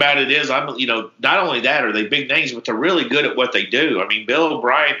the thing about it is, not only that are they big names, but they're really good at what they do. I mean, Bill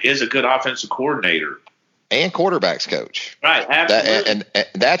O'Brien is a good offensive coordinator. And quarterbacks coach. Right, absolutely. And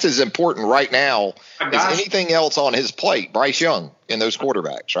that's as important right now as anything else on his plate. Bryce Young and those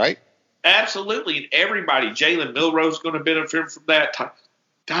quarterbacks, right? Absolutely. And everybody, Jalen Milroe is going to benefit from that.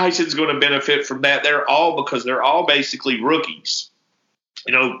 Tyson's going to benefit from that. They're all basically rookies.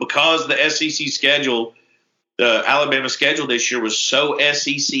 Because the SEC schedule, the Alabama schedule this year was so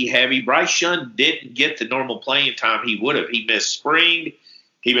SEC heavy, Bryce Young didn't get the normal playing time he would have. He missed spring.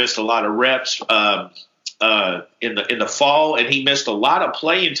 He missed a lot of reps in the fall, and he missed a lot of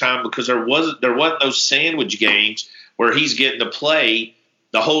playing time because there wasn't those sandwich games where he's getting to play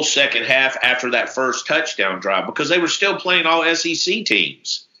the whole second half after that first touchdown drive because they were still playing all SEC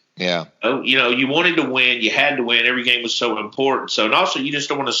teams. Yeah. You wanted to win. You had to win. Every game was so important. So, and also you just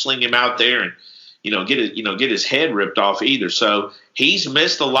don't want to sling him out there and, get his head ripped off either. So he's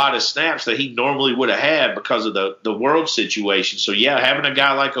missed a lot of snaps that he normally would have had because of the world situation. So, yeah, having a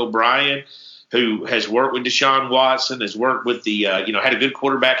guy like O'Brien who has worked with Deshaun Watson, has worked with had a good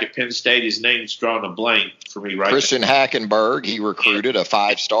quarterback at Penn State. His name's drawing a blank for me right now. Christian Hackenberg, he recruited a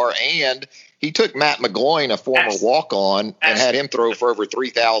 5-star, and he took Matt McGloin, a former walk-on, and had him throw for over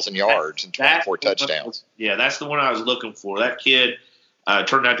 3,000 yards and 24 touchdowns. Yeah, that's the one I was looking for. That kid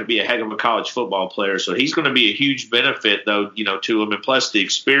turned out to be a heck of a college football player, so he's going to be a huge benefit, though, to him, and plus the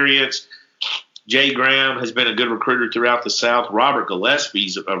experience. Jay Graham has been a good recruiter throughout the South. Robert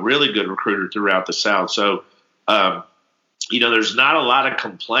Gillespie's a really good recruiter throughout the South. So, there's not a lot of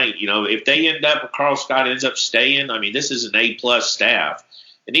complaint. If they if Carl Scott ends up staying, this is an A+ staff.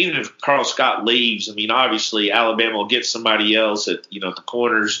 And even if Carl Scott leaves, obviously Alabama will get somebody else at the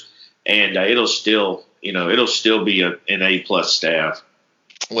corners, and it'll still be an A+ staff.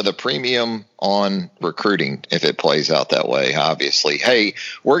 With a premium on recruiting, if it plays out that way, obviously. Hey,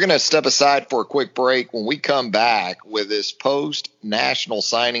 we're going to step aside for a quick break. When we come back with this post-National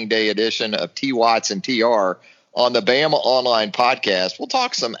Signing Day edition of T. Watts and TR on the Bama Online Podcast, we'll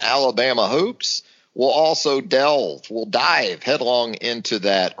talk some Alabama hoops. We'll also dive headlong into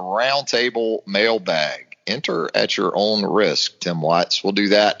that roundtable mailbag. Enter at your own risk, Tim Watts. We'll do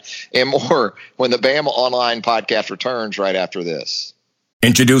that and more when the Bama Online Podcast returns right after this.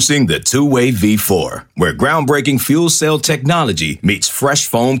 Introducing the Two-Way V4, where groundbreaking fuel cell technology meets fresh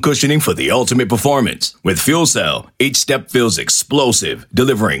foam cushioning for the ultimate performance. With Fuel Cell, each step feels explosive,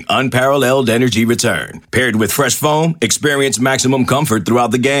 delivering unparalleled energy return. Paired with fresh foam, experience maximum comfort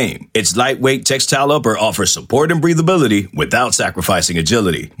throughout the game. Its lightweight textile upper offers support and breathability without sacrificing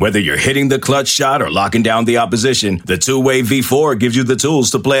agility. Whether you're hitting the clutch shot or locking down the opposition, the Two-Way V4 gives you the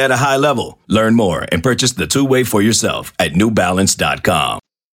tools to play at a high level. Learn more and purchase the Two-Way for yourself at newbalance.com.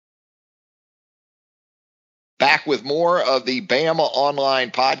 Back with more of the Bama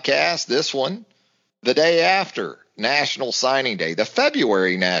Online Podcast. This one, the day after National Signing Day, the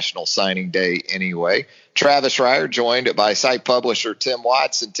February National Signing Day anyway. Travis Reier joined by site publisher Tim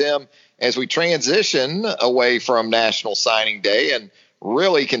Watts. And Tim, as we transition away from National Signing Day and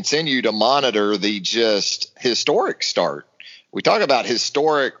really continue to monitor the just historic start, we talk about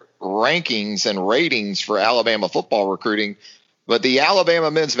historic rankings and ratings for Alabama football recruiting. But the Alabama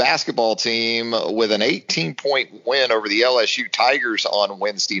men's basketball team with an 18-point win over the LSU Tigers on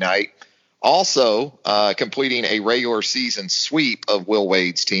Wednesday night, also completing a regular season sweep of Will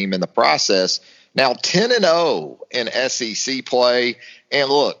Wade's team in the process. Now 10-0 in SEC play. And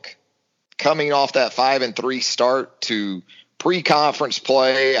look, coming off that 5-3 start to pre-conference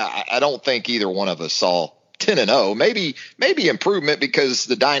play, I don't think either one of us saw 10-0. Maybe improvement because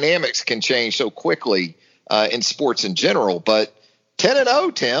the dynamics can change so quickly in sports in general, but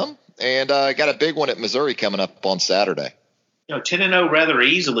 10-0, Tim, and got a big one at Missouri coming up on Saturday. 10-0 rather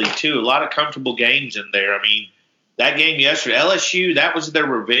easily, too. A lot of comfortable games in there. That game yesterday, LSU, that was their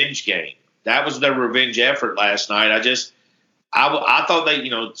revenge game. That was their revenge effort last night. I thought they,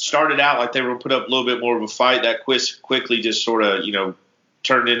 started out like they were put up a little bit more of a fight. That quickly just sort of,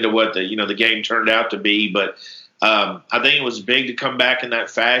 turned into what the game turned out to be. But I think it was big to come back in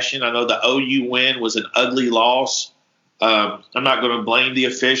that fashion. I know the OU win was an ugly loss. I'm not going to blame the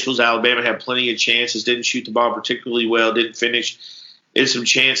officials. Alabama had plenty of chances, didn't shoot the ball particularly well, didn't finish in some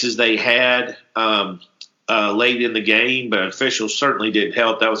chances they had late in the game, but officials certainly didn't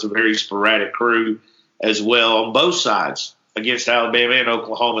help. That was a very sporadic crew as well on both sides against Alabama and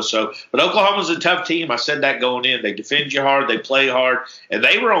Oklahoma. But Oklahoma's a tough team. I said that going in. They defend you hard, they play hard, and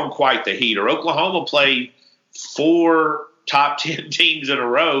they were on quite the heater. Oklahoma played 4 top 10 teams in a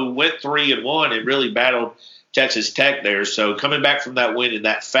row, went 3-1, and really battled Texas Tech there. So coming back from that win in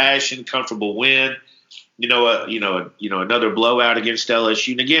that fashion, comfortable win, another blowout against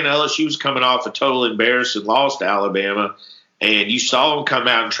LSU. And again, LSU was coming off a total embarrassing loss to Alabama, and you saw them come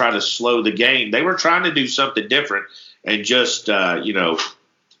out and try to slow the game. They were trying to do something different and just,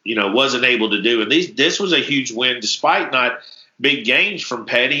 wasn't able to do. And this was a huge win, despite not big games from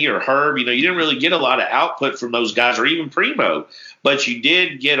Petty or Herb. You didn't really get a lot of output from those guys or even Primo, but you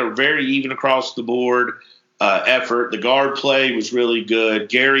did get a very even across the board effort. The guard play was really good.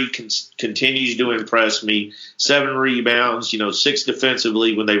 Gary continues to impress me. 7 rebounds, 6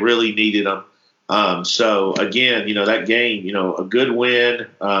 defensively when they really needed them. So again, that game, a good win,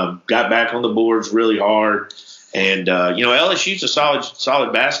 got back on the boards really hard. And, LSU's a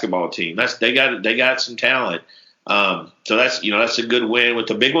solid basketball team. They got some talent. So that's a good win with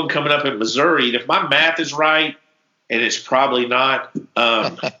the big one coming up in Missouri. And if my math is right, and it's probably not,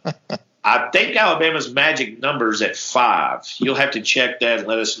 I think Alabama's magic number's at 5. You'll have to check that and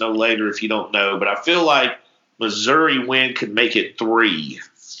let us know later if you don't know. But I feel like Missouri win could make it 3.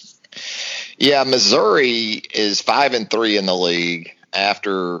 Yeah, Missouri is 5-3 in the league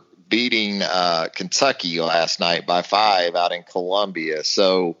after beating Kentucky last night by 5 out in Columbia.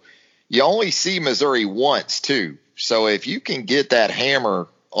 So you only see Missouri once, too. So if you can get that hammer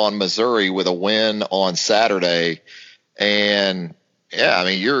on Missouri with a win on Saturday, and yeah, I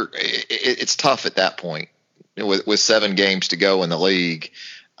mean it's tough at that point with 7 games to go in the league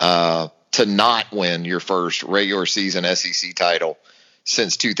to not win your first regular season SEC title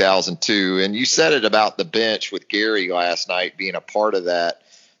since 2002. And you said it about the bench with Gary last night being a part of that.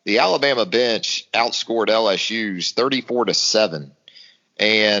 The Alabama bench outscored LSU's 34-7,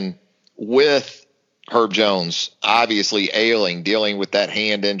 and with Herb Jones obviously ailing, dealing with that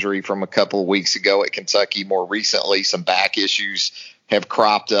hand injury from a couple of weeks ago at Kentucky. More recently, some back issues have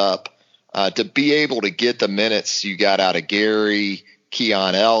cropped up. To be able to get the minutes you got out of Gary,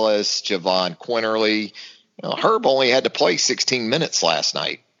 Keon Ellis, Javon Quinterly, Herb only had to play 16 minutes last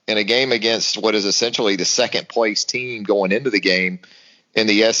night in a game against what is essentially the second place team going into the game in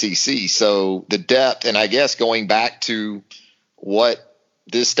the SEC. So the depth, and I guess going back to what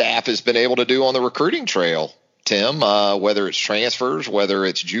this staff has been able to do on the recruiting trail, Tim, whether it's transfers, whether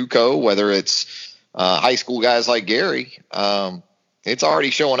it's JUCO, whether it's high school guys like Gary, it's already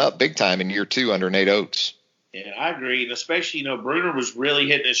showing up big time in year 2 under Nate Oates. Yeah, I agree. And especially, Bruner was really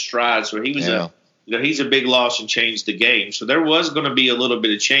hitting his stride. So he was he's a big loss and changed the game. So there was going to be a little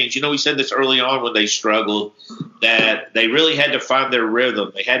bit of change. We said this early on when they struggled, that they really had to find their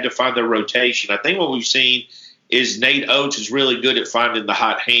rhythm. They had to find their rotation. I think what we've seen is Nate Oates is really good at finding the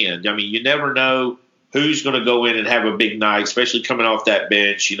hot hand. I mean, you never know who's going to go in and have a big night, especially coming off that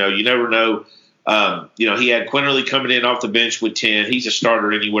bench. You never know. He had Quinterly coming in off the bench with 10. He's a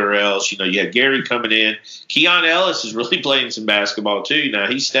starter anywhere else. You had Gary coming in. Keon Ellis is really playing some basketball too. Now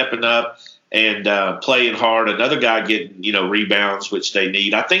he's stepping up and playing hard. Another guy getting, rebounds, which they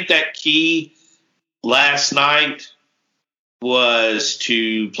need. I think that key last night was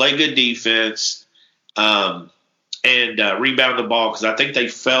to play good defense and rebound the ball, because I think they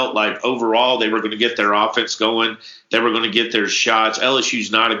felt like overall they were going to get their offense going. They were going to get their shots.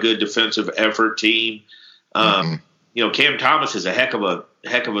 LSU's not a good defensive effort team. Cam Thomas is a heck of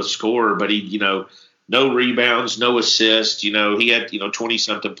a scorer, but he, no rebounds, no assists. He had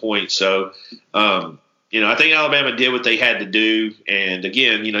 20-something points. So, I think Alabama did what they had to do. And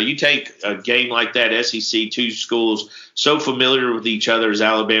again, you take a game like that, SEC, 2 schools so familiar with each other as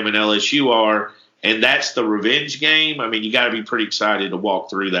Alabama and LSU are, and that's the revenge game. I mean, you got to be pretty excited to walk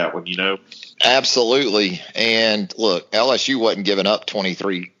through that one, Absolutely. And look, LSU wasn't giving up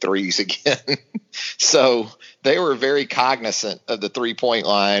 23 threes again. So they were very cognizant of the 3-point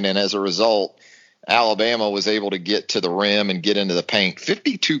line. And as a result, Alabama was able to get to the rim and get into the paint.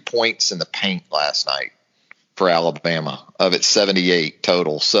 52 points in the paint last night for Alabama of its 78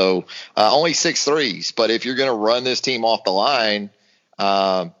 total. So only 6 threes. But if you're going to run this team off the line,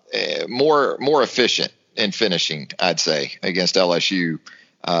 more efficient in finishing, I'd say, against LSU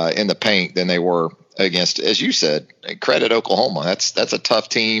in the paint than they were against, as you said, credit Oklahoma. That's a tough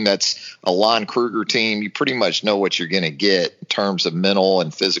team. That's a Lon Kruger team. You pretty much know what you're going to get in terms of mental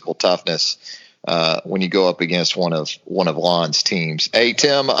and physical toughness when you go up against one of Lon's teams. Hey,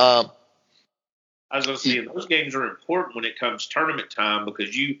 Tim. I was going to say, those games are important when it comes tournament time,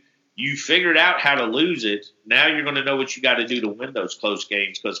 because you figured out how to lose it. Now you're going to know what you got to do to win those close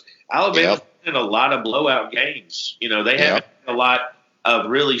games, because Alabama's in a lot of blowout games. They haven't had a lot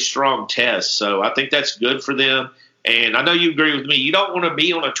of really strong tests. So I think that's good for them. And I know you agree with me. You don't want to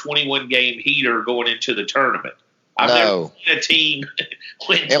be on a 21-game heater going into the tournament. I've never seen a team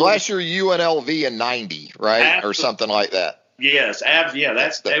win. Unless you're UNLV in 90, right? Absolutely. Or something like that. Yes,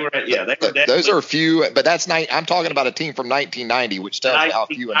 they were those are few, but that's I'm talking about a team from 1990, which tells you how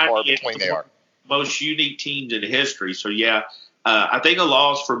few and far between they are. Most unique teams in history. So I think a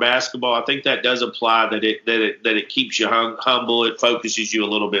loss for basketball, I think that does apply. That it keeps you humble. It focuses you a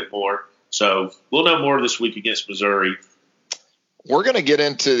little bit more. So we'll know more this week against Missouri. We're going to get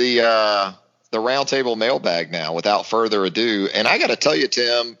into the roundtable mailbag now without further ado. And I got to tell you,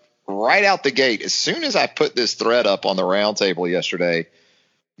 Tim, right out the gate, as soon as I put this thread up on the roundtable yesterday,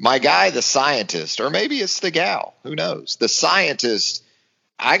 my guy, the scientist, or maybe it's the gal, who knows, the scientist,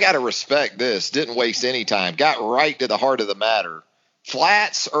 I got to respect this, didn't waste any time, got right to the heart of the matter.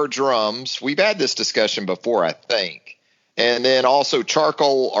 Flats or drums? We've had this discussion before, I think. And then also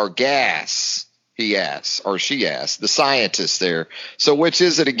charcoal or gas, he asks, or she asks, the scientist there. So which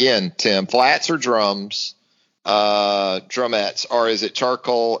is it again, Tim? Flats or drums, drumettes, or is it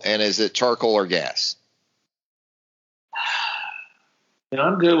charcoal, and is it charcoal or gas?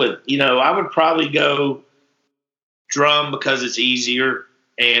 I'm good with, I would probably go drum because it's easier,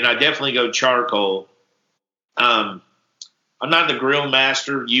 and I definitely go charcoal. I'm not the grill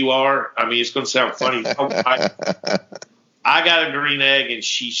master. You are. I mean, it's going to sound funny. I got a green egg, and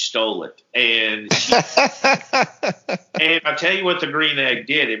she stole it. And I tell you what the green egg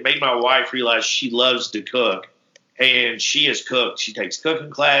did. It made my wife realize she loves to cook, and she has cooked. She takes cooking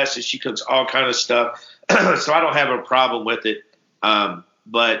classes. She cooks all kind of stuff. So I don't have a problem with it.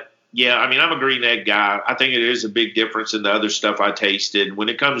 But, yeah, I mean, I'm a green egg guy. I think it is a big difference in the other stuff I tasted. When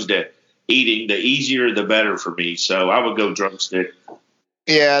it comes to eating, the easier the better for me. So I would go drumstick.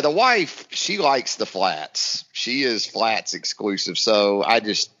 Yeah, the wife, she likes the flats. She is flats exclusive. So I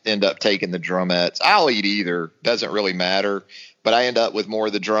just end up taking the drumettes. I'll eat either. Doesn't really matter. But I end up with more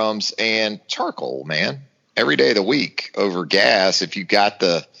of the drums and charcoal, man. Every day of the week over gas if you got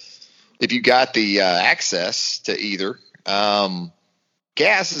the access to either.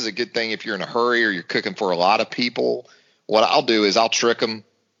 Gas is a good thing if you're in a hurry or you're cooking for a lot of people. What I'll do is I'll trick them.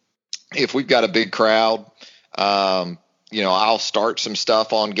 If we've got a big crowd, I'll start some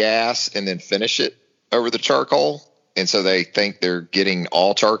stuff on gas and then finish it over the charcoal. And so they think they're getting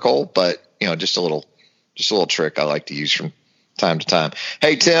all charcoal, but just a little trick I like to use from time to time.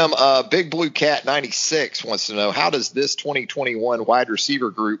 Hey, Tim, Big Blue Cat 96 wants to know, how does this 2021 wide receiver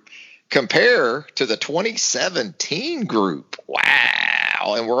group compare to the 2017 group?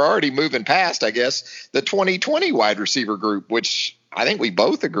 Wow. And we're already moving past, I guess, the 2020 wide receiver group, which I think we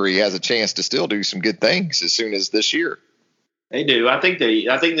both agree has a chance to still do some good things as soon as this year. They do. I think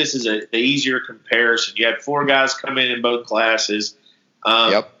this is the easier comparison. You had 4 guys come in both classes.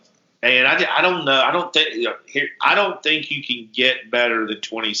 Yep. And I don't know. I don't think you can get better than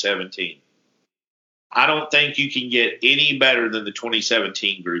 2017. I don't think you can get any better than the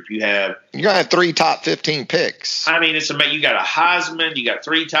 2017 group. You're going to have 3 top 15 picks. I mean, you got a Heisman. You got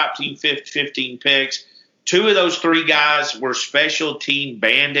 3 top 15 picks. 2 of those 3 guys were special team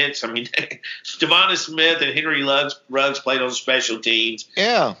bandits. I mean, Devonta Smith and Henry Ruggs played on special teams.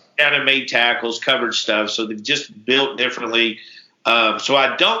 Yeah. And made tackles, covered stuff. So they've just built differently. So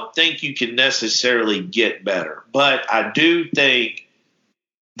I don't think you can necessarily get better. But I do think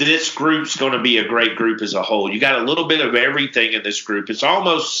this group's going to be a great group as a whole. You got a little bit of everything in this group. It's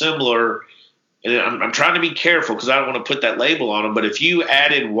almost similar, and I'm trying to be careful because I don't want to put that label on them, but if you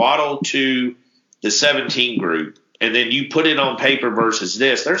added Waddle to the 17 group and then you put it on paper versus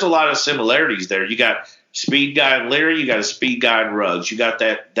this, there's a lot of similarities there. You got speed guy in Leary, you got a speed guy in Ruggs. You got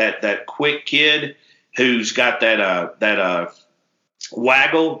that quick kid who's got that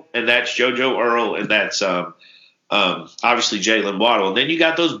waggle, and that's JoJo Earl, and that's obviously Jalen Waddle. And then you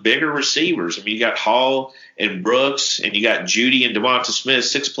got those bigger receivers. I mean, you got Hall and Brooks, and you got Judy and Devonta Smith,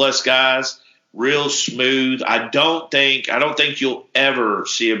 6+ guys, real smooth. I don't think you'll ever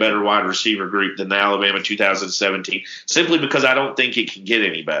see a better wide receiver group than the Alabama 2017, simply because I don't think it can get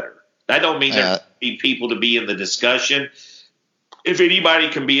any better. That don't mean there be people to be in the discussion. If anybody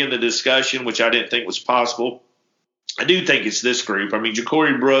can be in the discussion, which I didn't think was possible, I do think it's this group. I mean,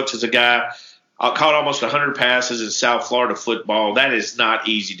 Ja'Cory Brooks is a guy caught almost 100 passes in South Florida football. That is not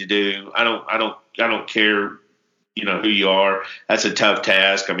easy to do. I don't care, who you are. That's a tough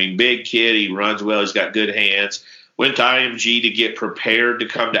task. I mean, big kid. He runs well. He's got good hands. Went to IMG to get prepared to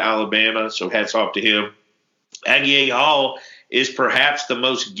come to Alabama, so hats off to him. Agiye Hall is perhaps the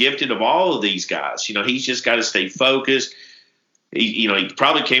most gifted of all of these guys. He's just got to stay focused. He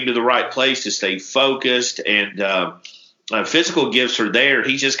probably came to the right place to stay focused, and physical gifts are there.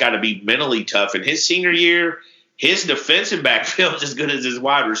 He's just got to be mentally tough. In his senior year, his defensive back film is as good as his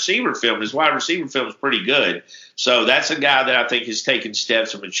wide receiver film. His wide receiver film is pretty good. So that's a guy that I think has taken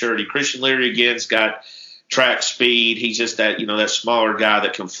steps of maturity. Christian Leary, again's got track speed. He's just that smaller guy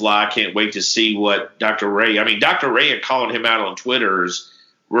that can fly. I can't wait to see what Dr. Ray calling him out on Twitter is,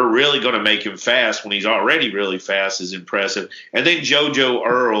 we're really going to make him fast when he's already really fast, is impressive. And then JoJo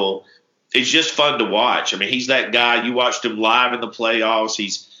Earl is just fun to watch. I mean, he's that guy. You watched him live in the playoffs.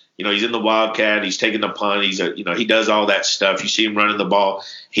 He's in the Wildcat. He's taking the punt. He does all that stuff. You see him running the ball.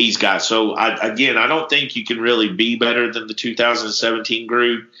 He's got. So I don't think you can really be better than the 2017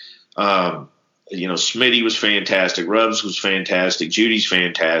 group. Smitty was fantastic. Rubs was fantastic. Judy's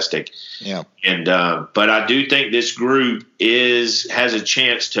fantastic. Yeah. And but I do think this group has a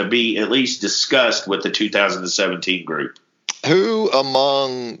chance to be at least discussed with the 2017 group. Who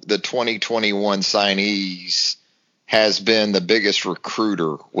among the 2021 signees has been the biggest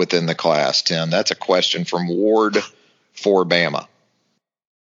recruiter within the class, Tim? That's a question from Ward for Bama.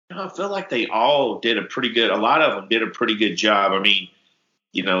 I feel like they all did a lot of them did a pretty good job. I mean,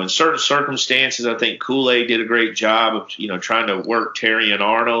 in certain circumstances, I think Kool-Aid did a great job of, trying to work Terry and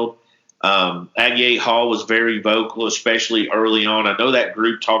Arnold. Agier Hall was very vocal, especially early on. I know that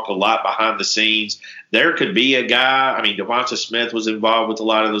group talked a lot behind the scenes. There could be a guy, Devonta Smith was involved with a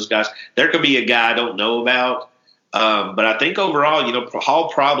lot of those guys. There could be a guy I don't know about. But I think overall, Hall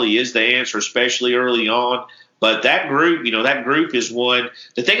probably is the answer, especially early on. But that group is one.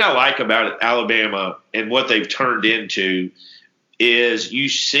 The thing I like about Alabama and what they've turned into is you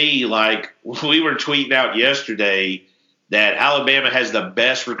see, like we were tweeting out yesterday that Alabama has the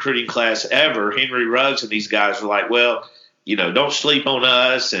best recruiting class ever. Henry Ruggs and these guys are like, well, don't sleep on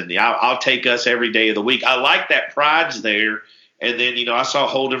us, and I'll take us every day of the week. I like that pride's there. And then, I saw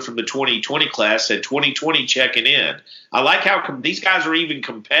Holden from the 2020 class said 2020 checking in. I like how these guys are even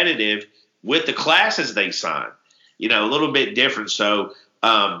competitive with the classes they sign, a little bit different. So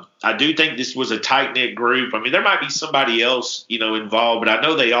I do think this was a tight-knit group. There might be somebody else, involved, but I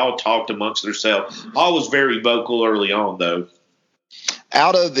know they all talked amongst themselves. All was very vocal early on, though.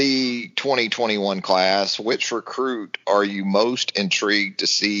 Out of the 2021 class, which recruit are you most intrigued to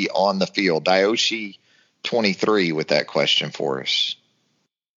see on the field? Dioshi 23 with that question for us.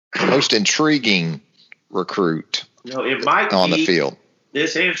 Most intriguing recruit it might on the field.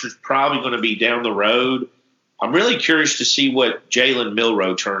 This answer is probably going to be down the road. I'm really curious to see what Jalen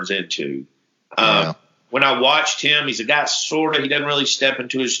Milroe turns into. When I watched him, he's a guy he doesn't really step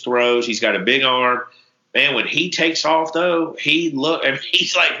into his throws. He's got a big arm. Man, when he takes off, though, he's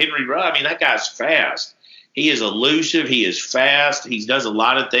like Henry Rudd. That guy's fast. He is elusive. He is fast. He does a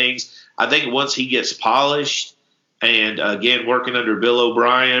lot of things. I think once he gets polished and, again, working under Bill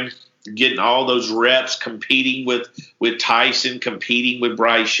O'Brien, getting all those reps, competing with Tyson, competing with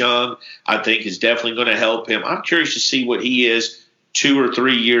Bryce Young, I think is definitely going to help him. I'm curious to see what he is 2 or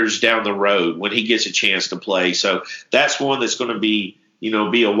 3 years down the road when he gets a chance to play. So that's one that's going to be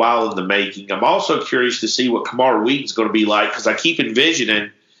a while in the making. I'm also curious to see what Kamar Wheaton's going to be like, because I keep envisioning,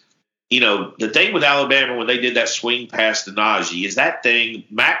 the thing with Alabama when they did that swing pass to Najee is that thing,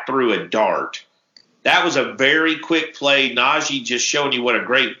 Mac threw a dart. That was a very quick play. Najee just showing you what a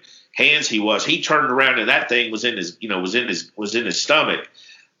great hands he was. He turned around and that thing was in his stomach.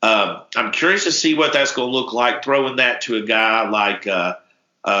 I'm curious to see what that's going to look like throwing that to a guy like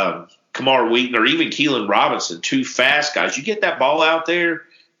Kamar Wheaton or even Keelan Robinson, two fast guys. You get that ball out there,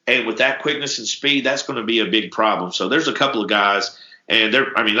 and with that quickness and speed, that's going to be a big problem. So there's a couple of guys, and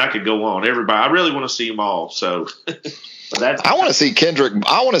I could go on. Everybody, I really want to see them all. So I want to see Kendrick.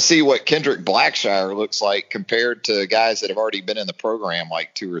 I want to see what Kendrick Blackshire looks like compared to guys that have already been in the program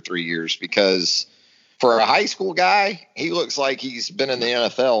like 2 or 3 years, because for a high school guy, he looks like he's been in the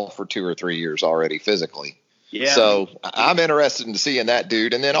NFL for 2 or 3 years already physically. Yeah. So I'm interested in seeing that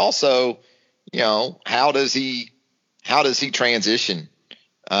dude. And then also, how does he transition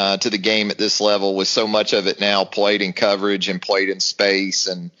to the game at this level with so much of it now played in coverage and played in space,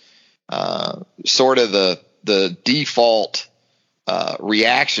 and sort of the default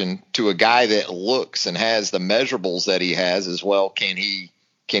reaction to a guy that looks and has the measurables that he has as well. Can he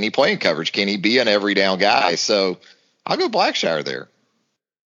play in coverage? Can he be an every down guy? So I'll go Blackshire there.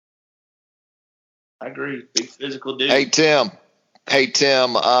 I agree. Big physical dude. Hey, Tim.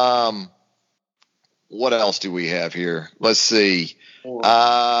 What else do we have here? Let's see.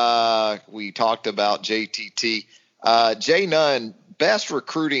 We talked about JTT. Jay Nunn, best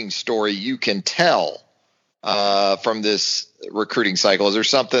recruiting story you can tell from this recruiting cycle. Is there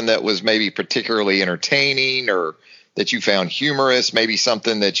something that was maybe particularly entertaining or that you found humorous, maybe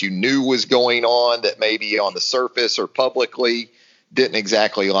something that you knew was going on that maybe on the surface or publicly didn't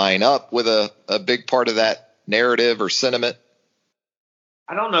exactly line up with a big part of that narrative or sentiment?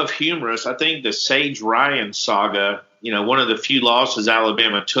 I don't know if humorous. I think the Sage Ryan saga, one of the few losses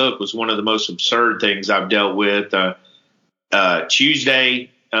Alabama took, was one of the most absurd things I've dealt with.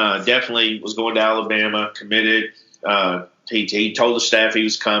 Tuesday definitely was going to Alabama, committed. He told the staff he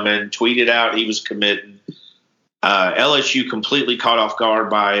was coming, tweeted out he was committing. LSU completely caught off guard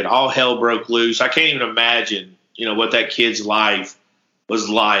by it. All hell broke loose. I can't even imagine, what that kid's life was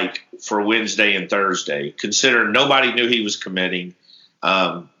like for Wednesday and Thursday, considering nobody knew he was committing.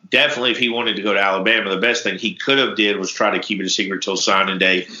 Definitely, if he wanted to go to Alabama, the best thing he could have did was try to keep it a secret till signing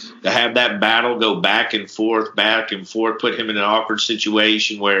day. To have that battle go back and forth, put him in an awkward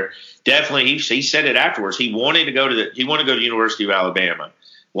situation where definitely he said it afterwards. He wanted to go to the University of Alabama,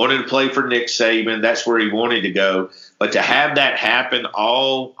 wanted to play for Nick Saban. That's where he wanted to go. But to have that happen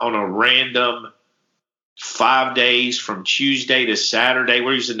all on a random 5 days from Tuesday to Saturday,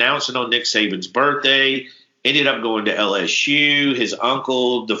 where he's announcing on Nick Saban's birthday. Ended up going to LSU. His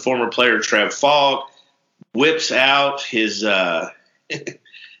uncle, the former player Trev Falk, whips out his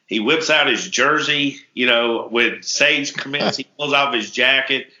jersey. When Sage commits, he pulls off his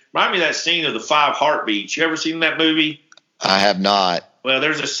jacket. Remind me of that scene of the 5 Heartbeats. You ever seen that movie? I have not. Well,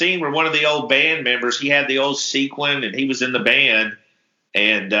 there's a scene where one of the old band members, he had the old sequin and he was in the band,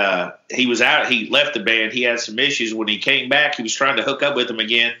 and he was out. He left the band. He had some issues. When he came back, he was trying to hook up with them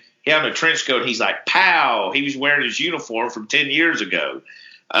again. He had a trench coat, and he's like, pow! He was wearing his uniform from 10 years ago.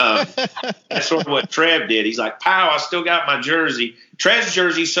 That's sort of what Trev did. He's like, pow! I still got my jersey. Trev's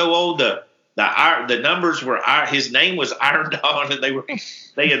jersey's so old, the numbers were his name was ironed on, and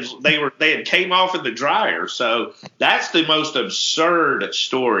they had came off in the dryer. So that's the most absurd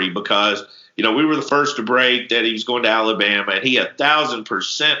story because we were the first to break that he was going to Alabama, and he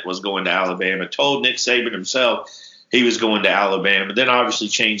 1,000% was going to Alabama. Told Nick Saban himself he was going to Alabama, then obviously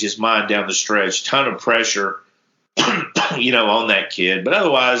changed his mind down the stretch. Ton of pressure, on that kid. But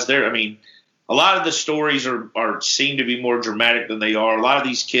otherwise, a lot of the stories seem to be more dramatic than they are. A lot of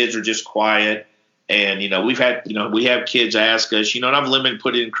these kids are just quiet. And, we have kids ask us, and I've limited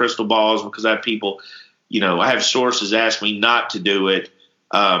put in crystal balls because I have people, I have sources ask me not to do it.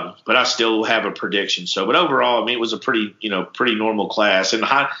 But I still have a prediction. But overall, it was a pretty normal class. And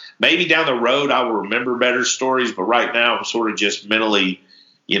maybe down the road I will remember better stories. But right now I'm sort of just mentally,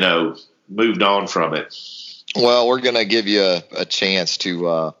 moved on from it. Well, we're going to give you a chance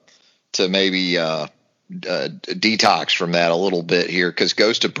to maybe detox from that a little bit here, because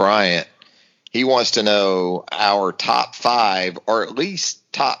Ghost of Bryant, he wants to know our top 5 or at least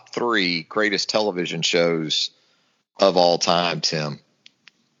top 3 greatest television shows of all time, Tim.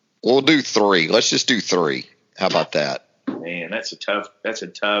 We'll do 3. Let's just do 3. How about that? Man, that's a tough.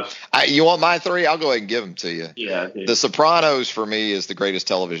 You want my 3? I'll go ahead and give them to you. Yeah. The Sopranos for me is the greatest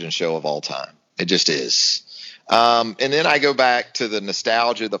television show of all time. It just is. And then I go back to the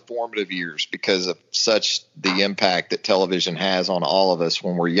nostalgia, the formative years, because of such the impact that television has on all of us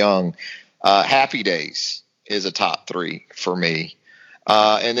when we're young. Happy Days is a top 3 for me.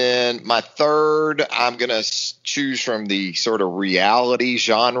 And then my third, I'm going to choose from the sort of reality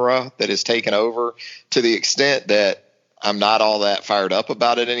genre that has taken over, to the extent that I'm not all that fired up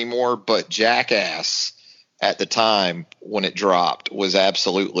about it anymore. But Jackass at the time when it dropped was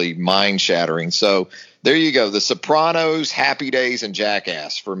absolutely mind shattering. So there you go. The Sopranos, Happy Days, and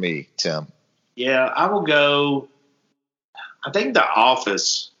Jackass for me, Tim. Yeah, I will go. I think The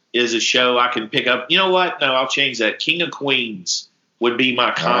Office is a show I can pick up. You know what? No, I'll change that. King of Queens would be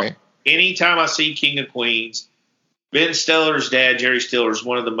my comment. Right. Anytime I see King of Queens, Ben Stiller's dad, Jerry Stiller, is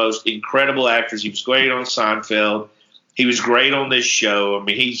one of the most incredible actors. He was great on Seinfeld. He was great on this show.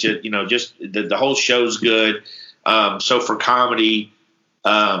 He's just, the whole show's good. So for comedy,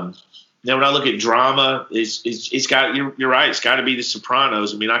 when I look at drama, it's got, you're right. It's got to be The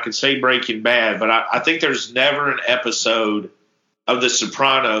Sopranos. I can say Breaking Bad, but I think there's never an episode of The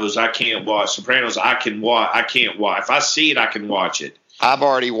Sopranos I can't watch. Sopranos I can't watch. If I see it, I can watch it. I've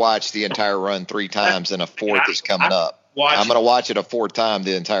already watched the entire run 3 times, and a 4th is coming up. I'm going to watch it a 4th time,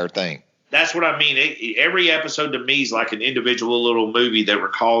 the entire thing. That's what I mean. Every episode to me is like an individual little movie that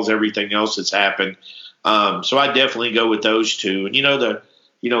recalls everything else that's happened. So I definitely go with those 2. And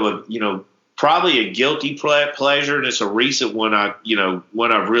probably a guilty pleasure, and it's a recent one.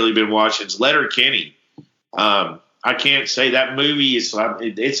 One I've really been watching is Letterkenny. I can't say that movie is.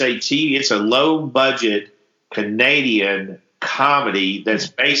 It's a low budget Canadian comedy that's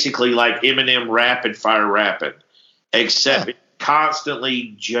basically like Eminem rapid fire rapping, except it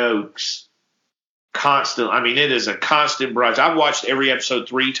constantly jokes. It is a constant barrage. I've watched every episode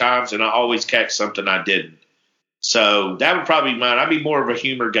 3 times, and I always catch something I didn't. So that would probably be mine. I'd be more of a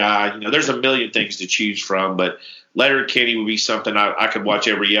humor guy. There's a million things to choose from, but Letterkenny would be something I could watch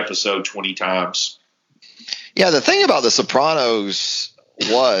every episode 20 times. Yeah, the thing about The Sopranos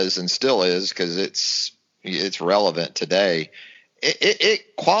was, and still is, because it's relevant today,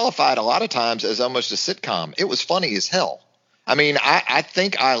 it qualified a lot of times as almost a sitcom. It was funny as hell. I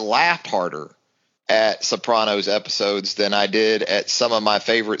think I laughed harder at Sopranos episodes than I did at some of my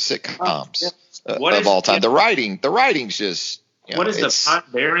favorite sitcoms of all time. The writing's just, What is the Pine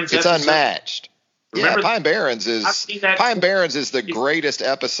Barrens? It's unmatched. Remember, Pine Barrens is the greatest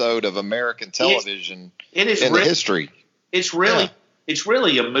episode of American television in the history. It's really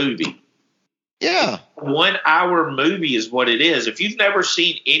a movie. Yeah. 1 hour movie is what it is. If you've never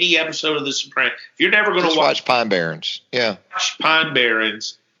seen any episode of The Sopranos, if you're never going to watch Pine Barrens. Yeah. Watch Pine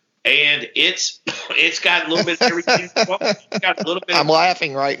Barrens. And it's got a little bit of everything. It's got a little bit. I'm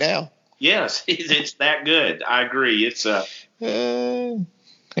laughing right now. Yes, it's that good. I agree. It's yeah.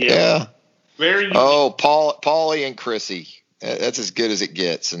 Very unique. Oh, Paulie and Chrissy. That's as good as it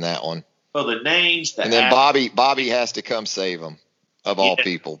gets in that one. Well, the names, and then Bobby has to come save them of all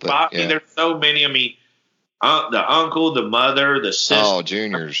people. But Bobby, there's so many. I mean, the uncle, the mother, the sister. Oh,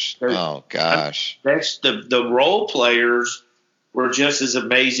 juniors. Oh gosh. That's the role players were just as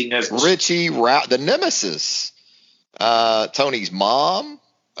amazing as Richie, the nemesis, Tony's mom,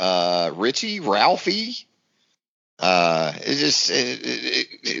 Richie, Ralphie. It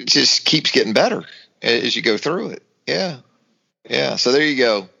just keeps getting better as you go through it. Yeah. Yeah. So there you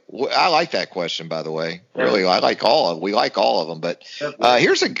go. I like that question, by the way. Really, we like all of them, but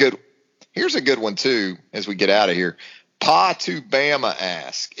here's a good one too, as we get out of here. Pa to Bama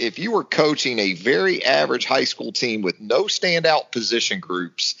asks, if you were coaching a very average high school team with no standout position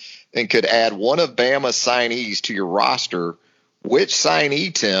groups and could add one of Bama's signees to your roster, which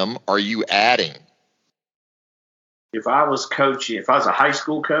signee, Tim, are you adding? If I was a high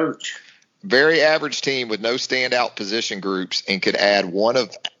school coach, very average team with no standout position groups and could add one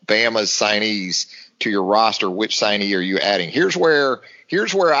of Bama's signees to your roster, which signee are you adding? Here's where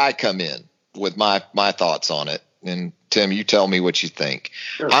I come in with my thoughts on it. And Tim, you tell me what you think.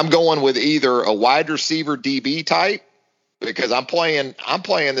 Sure. I'm going with either a wide receiver DB type, because I'm playing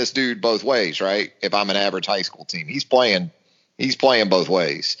this dude both ways, right? If I'm an average high school team, he's playing both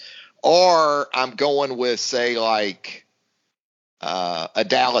ways. Or I'm going with, say, like a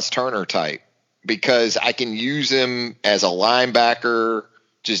Dallas Turner type, because I can use him as a linebacker,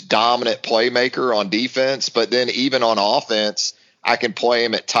 just dominant playmaker on defense. But then even on offense, I can play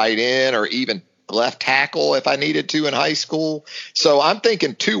him at tight end or even left tackle if I needed to in high school. So I'm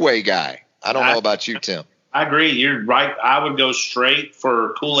thinking two-way guy. I don't know about you, Tim. I agree. You're right. I would go straight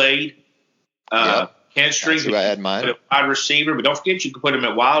for Kool-Aid. Kent Street, who I had mine. Wide receiver, but don't forget you can put him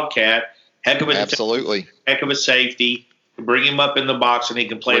at Wildcat. Heck of a safety. Bring him up in the box and he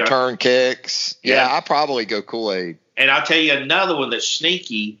can play return kicks. Yeah, I probably go Kool-Aid. And I'll tell you another one that's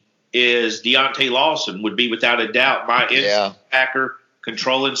sneaky is Deontay Lawson would be without a doubt my inside backer,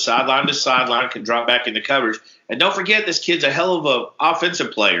 controlling sideline to sideline, can drop back into coverage. And don't forget, this kid's a hell of an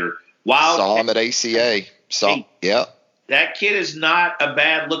offensive player. Saw him at ACA. That kid is not a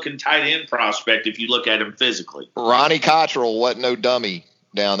bad-looking tight end prospect if you look at him physically. Ronnie Cottrell wasn't no dummy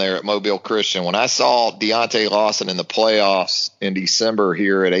down there at Mobile Christian. When I saw Deontay Lawson in the playoffs in December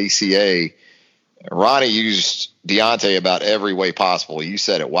here at ACA, Ronnie used Deontay about every way possible. You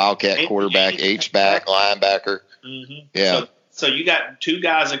said it, Wildcat quarterback, H-back, linebacker. Mm-hmm. Yeah. So you got two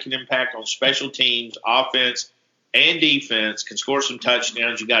guys that can impact on special teams, offense, and defense, can score some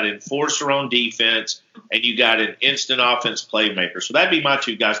touchdowns. You got an enforcer on defense, and you got an instant offense playmaker. So that'd be my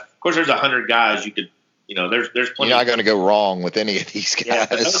two guys. Of course, there's 100 guys you could, there's plenty. You're not going to go wrong with any of these guys. Yeah,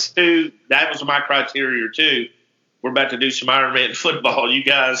 those two, that was my criteria too. We're about to do some Ironman football. You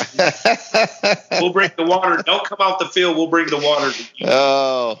guys, we'll bring the water. Don't come off the field. We'll bring the water to you.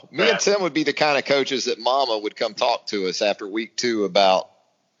 Oh, me and Tim would be the kind of coaches that Mama would come talk to us after week 2 about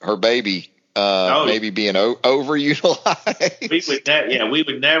her baby maybe being overutilized. We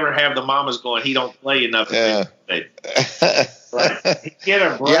would never have the mamas going, he don't play enough. Yeah. Right. Get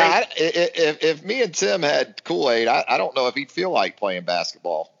a break. Yeah, if me and Tim had Kool-Aid, I don't know if he'd feel like playing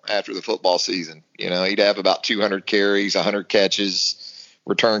basketball after the football season. He'd have about 200 carries, 100 catches,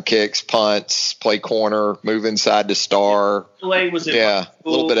 return kicks, punts, play corner, move inside to star. Kool-Aid was a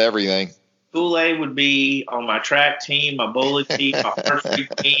little bit of everything. Kool-Aid would be on my track team, my bowling team, my varsity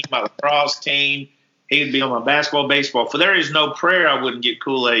team, my lacrosse team. He would be on my basketball, baseball. For there is no prayer I wouldn't get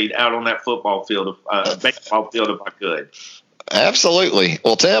Kool-Aid out on that football field, baseball field if I could. Absolutely.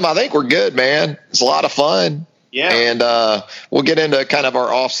 Well, Tim, I think we're good, man. It's a lot of fun. Yeah. And we'll get into kind of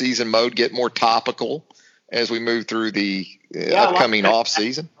our off-season mode, get more topical as we move through the upcoming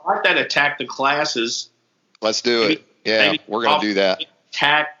off-season. I like that attack the classes. Let's do it. Yeah, we're going to do that.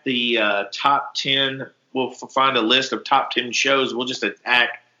 Attack the top 10. We'll find a list of top 10 shows. We'll just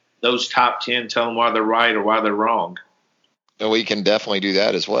attack those top 10, tell them why they're right or why they're wrong. And we can definitely do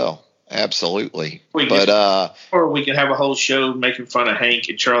that as well. Absolutely. Or we can have a whole show making fun of Hank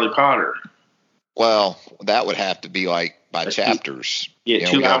and Charlie Potter. Well, that would have to be like by chapters. Yeah,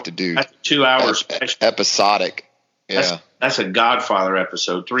 2 hours. have to do 2 hours episodic. That's a Godfather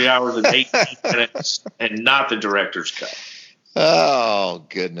episode. 3 hours and 18 minutes, and not the director's cut. Oh,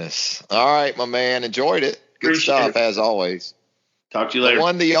 goodness. All right, my man. Enjoyed it. Good Appreciate stuff, it. as always. Talk to you later. The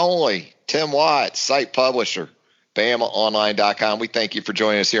one, the only, Tim Watts, site publisher, BamaOnline.com. We thank you for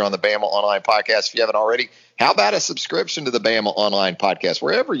joining us here on the Bama Online Podcast. If you haven't already, how about a subscription to the Bama Online Podcast?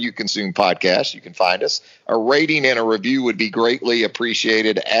 Wherever you consume podcasts, you can find us. A rating and a review would be greatly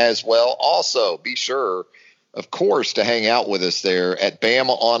appreciated as well. Also, be sure, of course, to hang out with us there at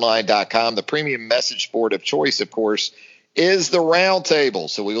BamaOnline.com. The premium message board of choice, of course, is the Roundtable.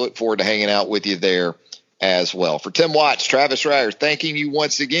 So we look forward to hanging out with you there as well. For Tim Watts, Travis Reier, thanking you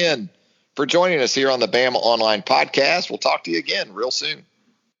once again for joining us here on the Bama Online Podcast. We'll talk to you again real soon.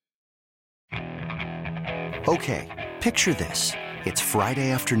 Okay, picture this. It's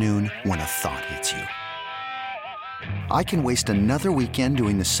Friday afternoon when a thought hits you. I can waste another weekend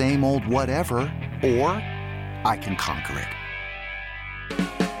doing the same old whatever, or I can conquer it.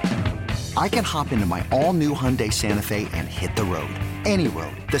 I can hop into my all-new Hyundai Santa Fe and hit the road. Any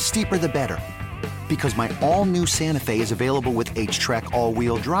road. The steeper, the better. Because my all-new Santa Fe is available with H-Track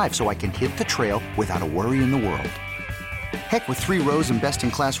all-wheel drive, so I can hit the trail without a worry in the world. Heck, with 3 rows and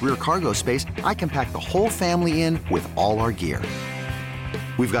best-in-class rear cargo space, I can pack the whole family in with all our gear.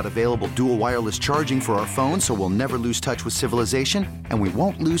 We've got available dual wireless charging for our phones, so we'll never lose touch with civilization, and we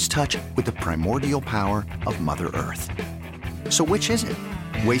won't lose touch with the primordial power of Mother Earth. So which is it?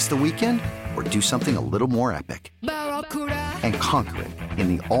 Waste the weekend or do something a little more epic and conquer it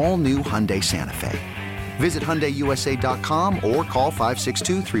in the all-new Hyundai Santa Fe? Visit HyundaiUSA.com or call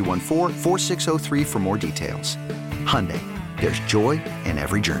 562-314-4603 for more details. Hyundai, there's joy in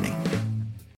every journey.